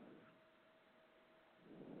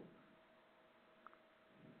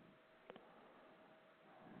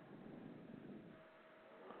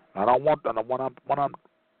 I don't want, when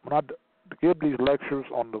I give these lectures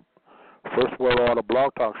on the First World Order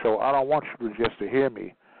Blog Talk Show, I don't want you to just to hear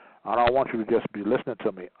me. I don't want you to just be listening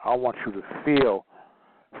to me. I want you to feel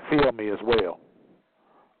me as well.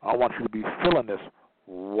 I want you to be feeling this,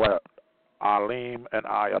 what Aleem and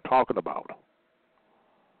I are talking about.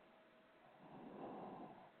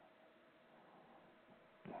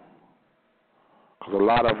 Because a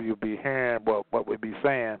lot of you be hearing what we be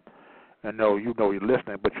saying, and you know you're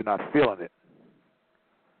listening, but you're not feeling it.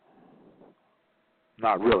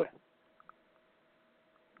 Not really.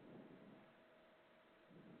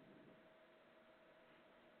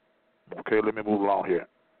 Okay, let me move along here.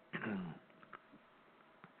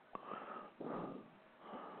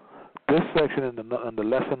 This section in the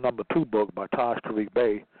lesson number 2 book by Taj Tariq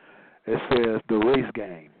Bey, it says the race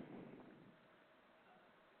game.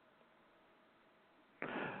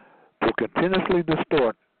 To continuously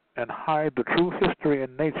distort and hide the true history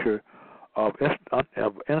and nature of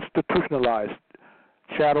institutionalized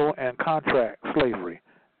chattel and contract slavery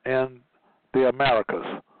in the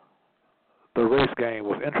Americas. The race game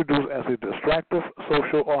was introduced as a distractive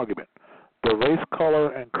social argument. The race,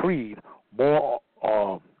 color, and creed moral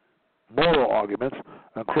arguments,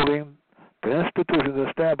 including the institutions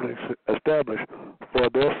established for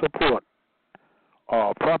their support,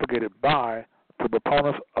 are propagated by the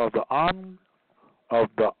proponents of the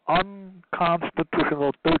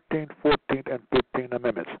unconstitutional 13th, 14th, and 15th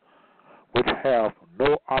Amendments, which have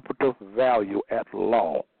no operative value at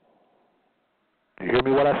law. You hear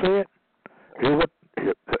me what I said? Hear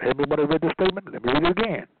me when I read this statement? Let me read it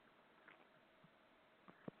again.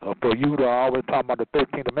 For you to always talk about the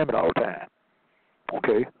 13th Amendment all the time.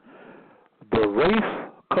 Okay? The race,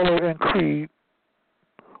 color, and creed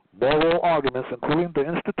moral arguments, including the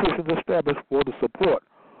institutions established for the support,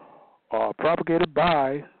 are propagated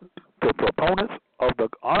by the proponents of the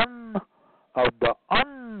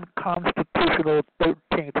unconstitutional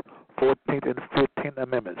 13th, 14th, and 15th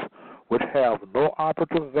Amendments, which have no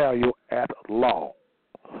operative value at law.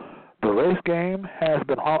 The race game has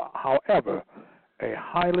been, however, a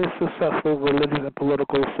highly successful religious and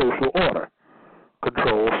political social order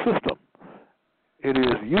control system. It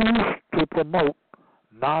is used to promote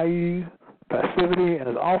naive passivity and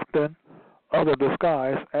is often other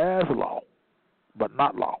disguised as law, but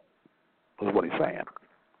not law, is what he's saying.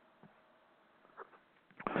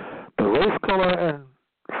 The race, color, and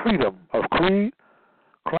freedom of creed,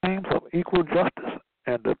 claims of equal justice,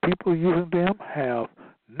 and the people using them have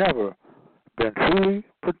never been truly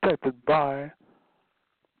protected by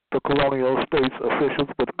the colonial states officials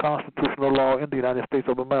with constitutional law in the United States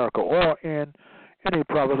of America or in any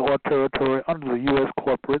province or territory under the U.S.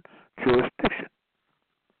 corporate jurisdiction.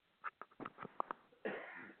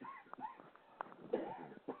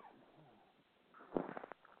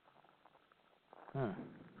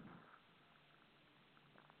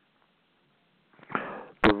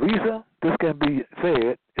 The reason this can be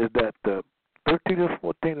said is that the 13th,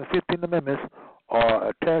 14th, and 15th Amendments are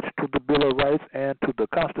attached to the Bill of Rights and to the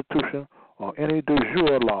Constitution or any de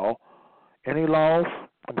jure law. Any laws,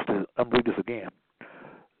 I'm read this again.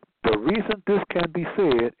 The reason this can be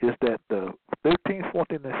said is that the 13th,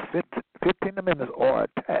 14th, and 15th Amendments are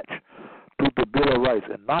attached to the Bill of Rights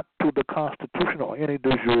and not to the Constitution or any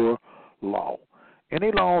de jure law.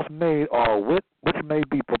 Any laws made or which may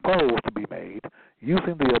be proposed to be made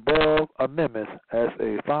using the above amendments as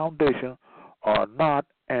a foundation are not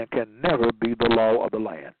and can never be the law of the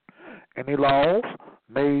land. Any laws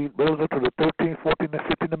made relative to the 13th, 14th, and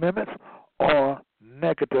 15th Amendments are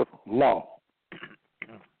negative law.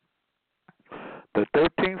 The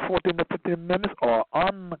 13th, 14th, and 15th Amendments are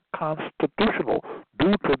unconstitutional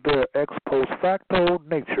due to their ex post facto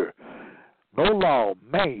nature. No law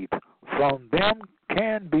made from them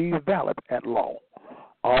can be valid at law.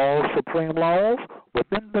 All supreme laws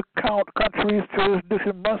within the country's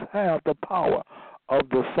jurisdiction must have the power of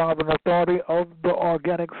the sovereign authority of the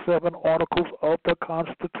organic 7 articles of the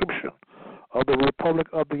Constitution of the Republic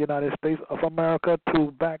of the United States of America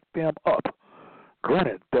to back them up.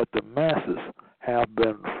 Granted that the masses have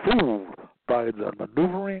been fooled by the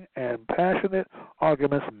maneuvering and passionate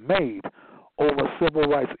arguments made over civil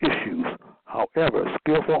rights issues. However,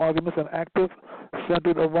 skillful arguments and active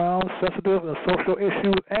centered around sensitive and social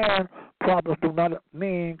issues and problems do not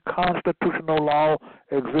mean constitutional law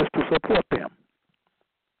exists to support them.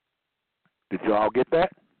 Did y'all get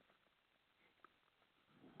that?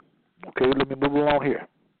 Okay, let me move along here.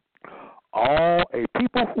 A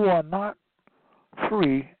people who are not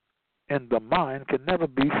free in the mind can never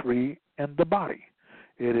be free in the body.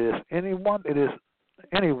 It is any wonder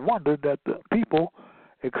that the people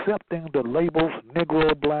accepting the labels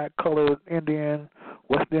Negro, Black, Colored, Indian,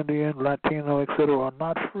 West Indian, Latino, etc. are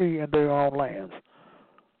not free in their own lands,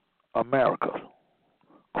 America.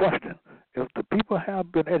 Question: if the people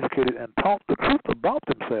have been educated and taught the truth about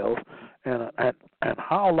themselves and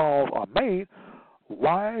how laws are made,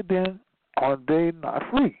 why then are they not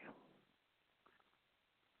free?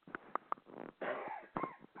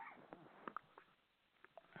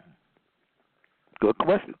 Good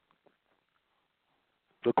question.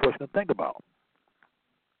 Good question to think about.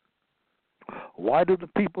 Why do the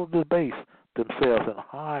people debase themselves and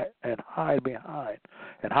hide behind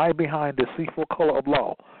the deceitful color of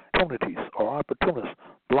law, opportunities or opportunists,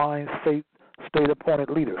 blind state-appointed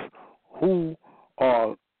leaders who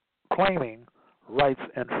are claiming rights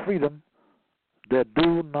and freedom that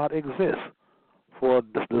do not exist for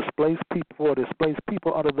displaced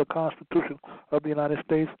people under the Constitution of the United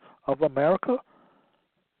States of America?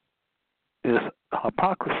 Is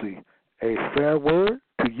hypocrisy a fair word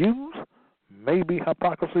to use? Maybe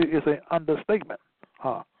hypocrisy is an understatement.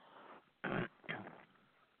 Huh?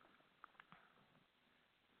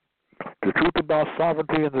 The truth about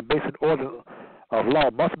sovereignty and the basic origin of law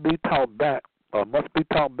must be taught back to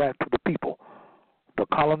the people. The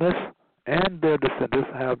colonists and their descendants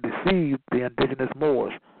have deceived the indigenous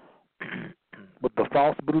Moors with the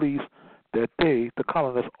false beliefs that they, the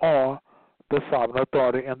colonists, are the sovereign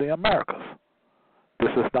authority in the Americas.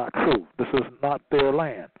 This is not true. This is not their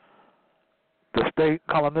land. The state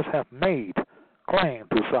colonists have made claim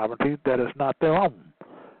to sovereignty that is not their own.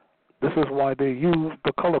 This is why they use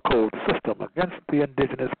the color code system against the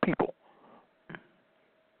indigenous people.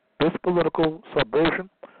 This political subversion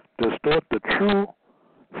distorts the true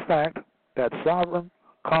fact that sovereign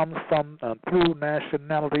comes from and through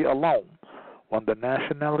nationality alone. When the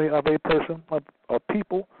nationality of a person or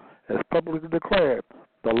people is publicly declared,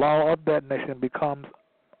 the law of that nation becomes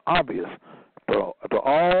obvious to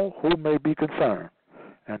all who may be concerned.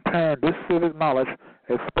 In turn, this civic knowledge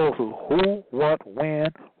exposes who, what, when,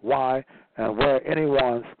 why, and where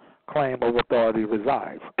anyone's claim of authority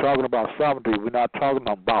resides. Talking about sovereignty, we're not talking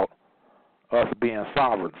about us being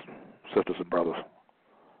sovereigns, sisters and brothers.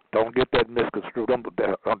 Don't get that misconstrued. Don't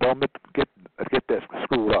get that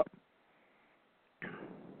screwed up.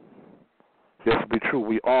 Yes, to be true,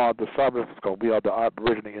 we are the sovereigns. We are the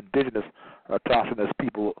aboriginal, indigenous, autochthonous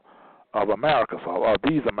people of America, or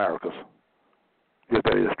these Americas. Yes,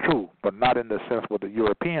 that is true, but not in the sense what the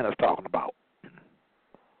European is talking about.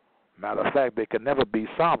 Matter of fact, they can never be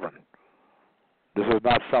sovereign. This is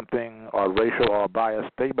not something or racial or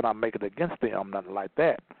biased statement I'm making against them, nothing like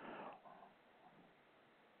that.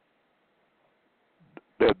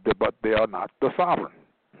 But they are not the sovereign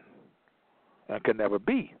and can never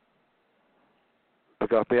be,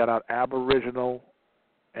 because they are not aboriginal,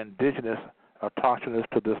 indigenous, autochthonous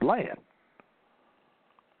to this land.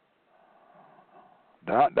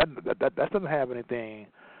 That doesn't have anything,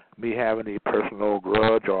 me having any personal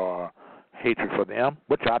grudge or hatred for them,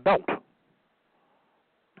 which I don't.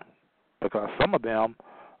 Because some of them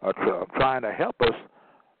are trying to help us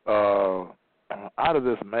out of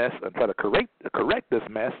this mess and try to correct this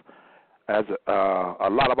mess, as a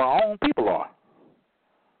lot of our own people are.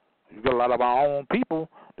 You've got a lot of our own people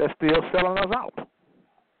that's still selling us out.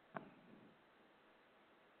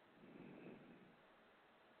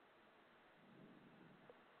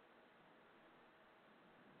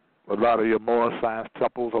 A lot of your more science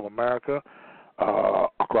temples of America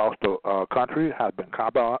across the country have been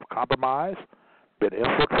compromised, been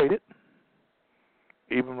infiltrated,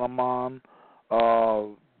 even among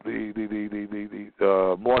the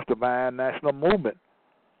Moorish Divine National Movement.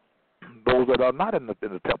 Those that are not in the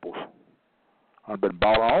temples have been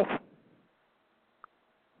bought off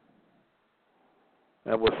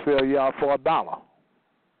and will sell you out for $1.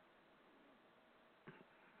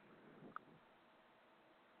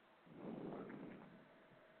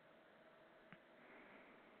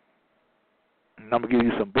 And I'm gonna give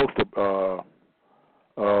you some books to.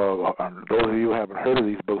 Those of you who haven't heard of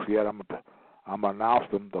these books yet, I'm gonna announce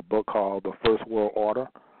them. The book called The First World Order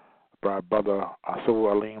by Brother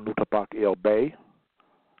Asuwa Alim Nutapak El Bay.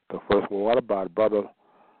 The First World Order by Brother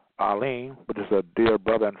Alim, which is a dear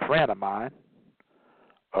brother and friend of mine.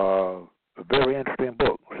 A very interesting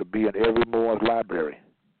book. Should be in every Moore's library.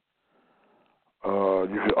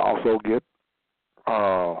 You should also get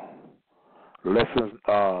lessons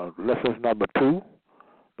number 2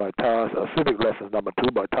 by Taj, civic lessons number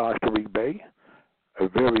 2 by Taj Tariq Bey. A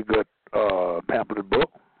very good pamphlet book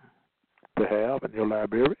to have in your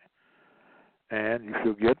library. And you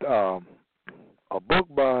should get a book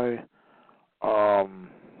by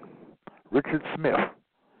Richard Smith,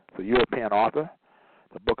 the European author.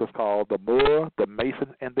 The book is called The Moor, the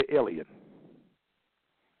Mason, and the Alien.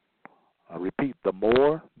 I repeat, The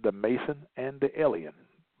Moor, the Mason, and the Alien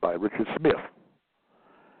by Richard Smith.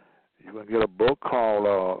 You can get a book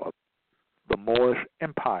called The Moorish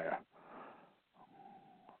Empire,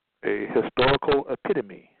 a Historical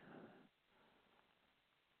Epitome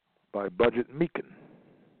by Budget Meakin.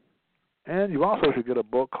 And you also should get a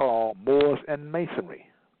book called Moors and Masonry.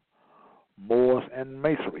 Moors and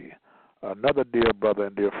Masonry. Another dear brother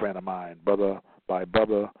and dear friend of mine, by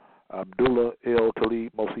Brother Abdullah El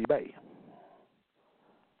Talib Mosi Bey.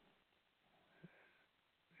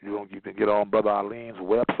 You can get on Brother Alim's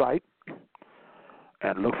website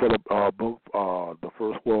and look for the book, The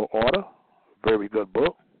First World Order. Very good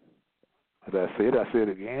book. As I said it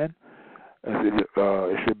again.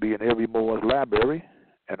 It should be in every Moore's library,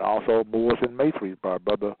 and also Moors and Masonry by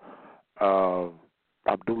Brother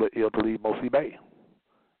Abdullah El Talib Mosi Bey.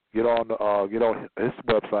 get on his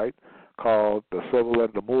website called the Civil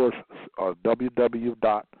Letter, the Moors,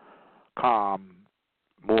 www.com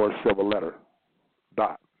Moors Civil Letter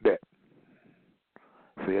 .net.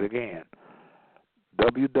 Say it again,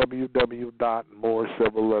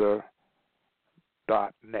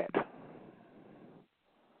 www.moorsciviletter.net.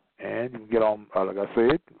 And you can get on, like I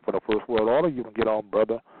said, for the First World Order, you can get on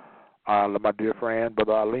my dear friend,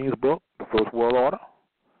 Brother Arlene's book, The First World Order.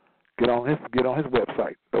 Get on his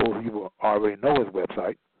website. Those of you who already know his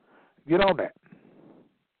website, get on that.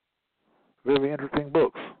 Very interesting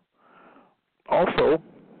books. Also,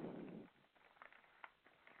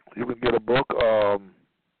 you can get a book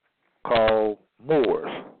called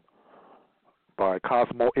Moors by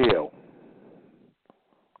Cosmo L.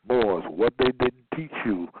 Moors, What They Didn't Teach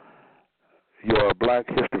You, Your Black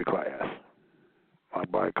History Class,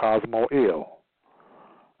 by Cosmo L.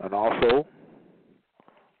 And also,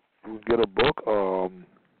 you can get a book,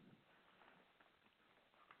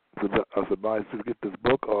 I advise you to get this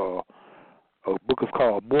book, a book is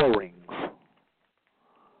called Moorings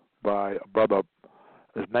by a brother,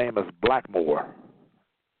 his name is Blackmore.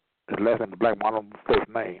 His last name is Blackmore, I don't know his first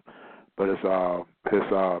name, but his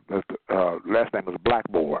last name is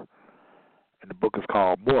Blackmore. And the book is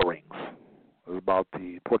called Moorings. It's about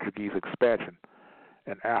the Portuguese expansion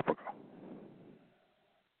in Africa.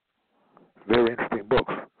 Very interesting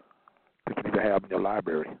books that you need to have in your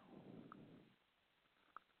library.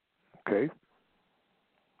 Okay?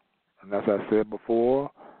 And as I said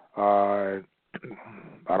before, I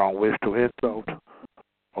don't wish to insult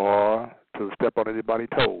or to step on anybody's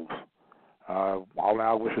toes. All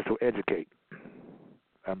I wish is to educate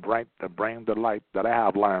and bring the light that I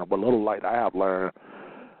have learned, what little light I have learned,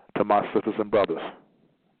 to my sisters and brothers.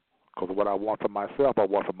 Because what I want for myself, I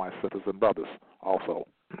want for my sisters and brothers also.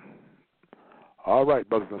 All right,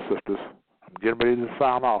 brothers and sisters, I'm getting ready to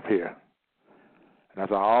sign off here. And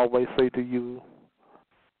as I always say to you,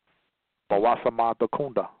 Bawasamata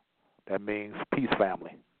Kunda, that means peace,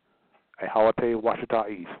 family. And Hawate Washita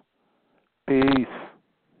East. Peace.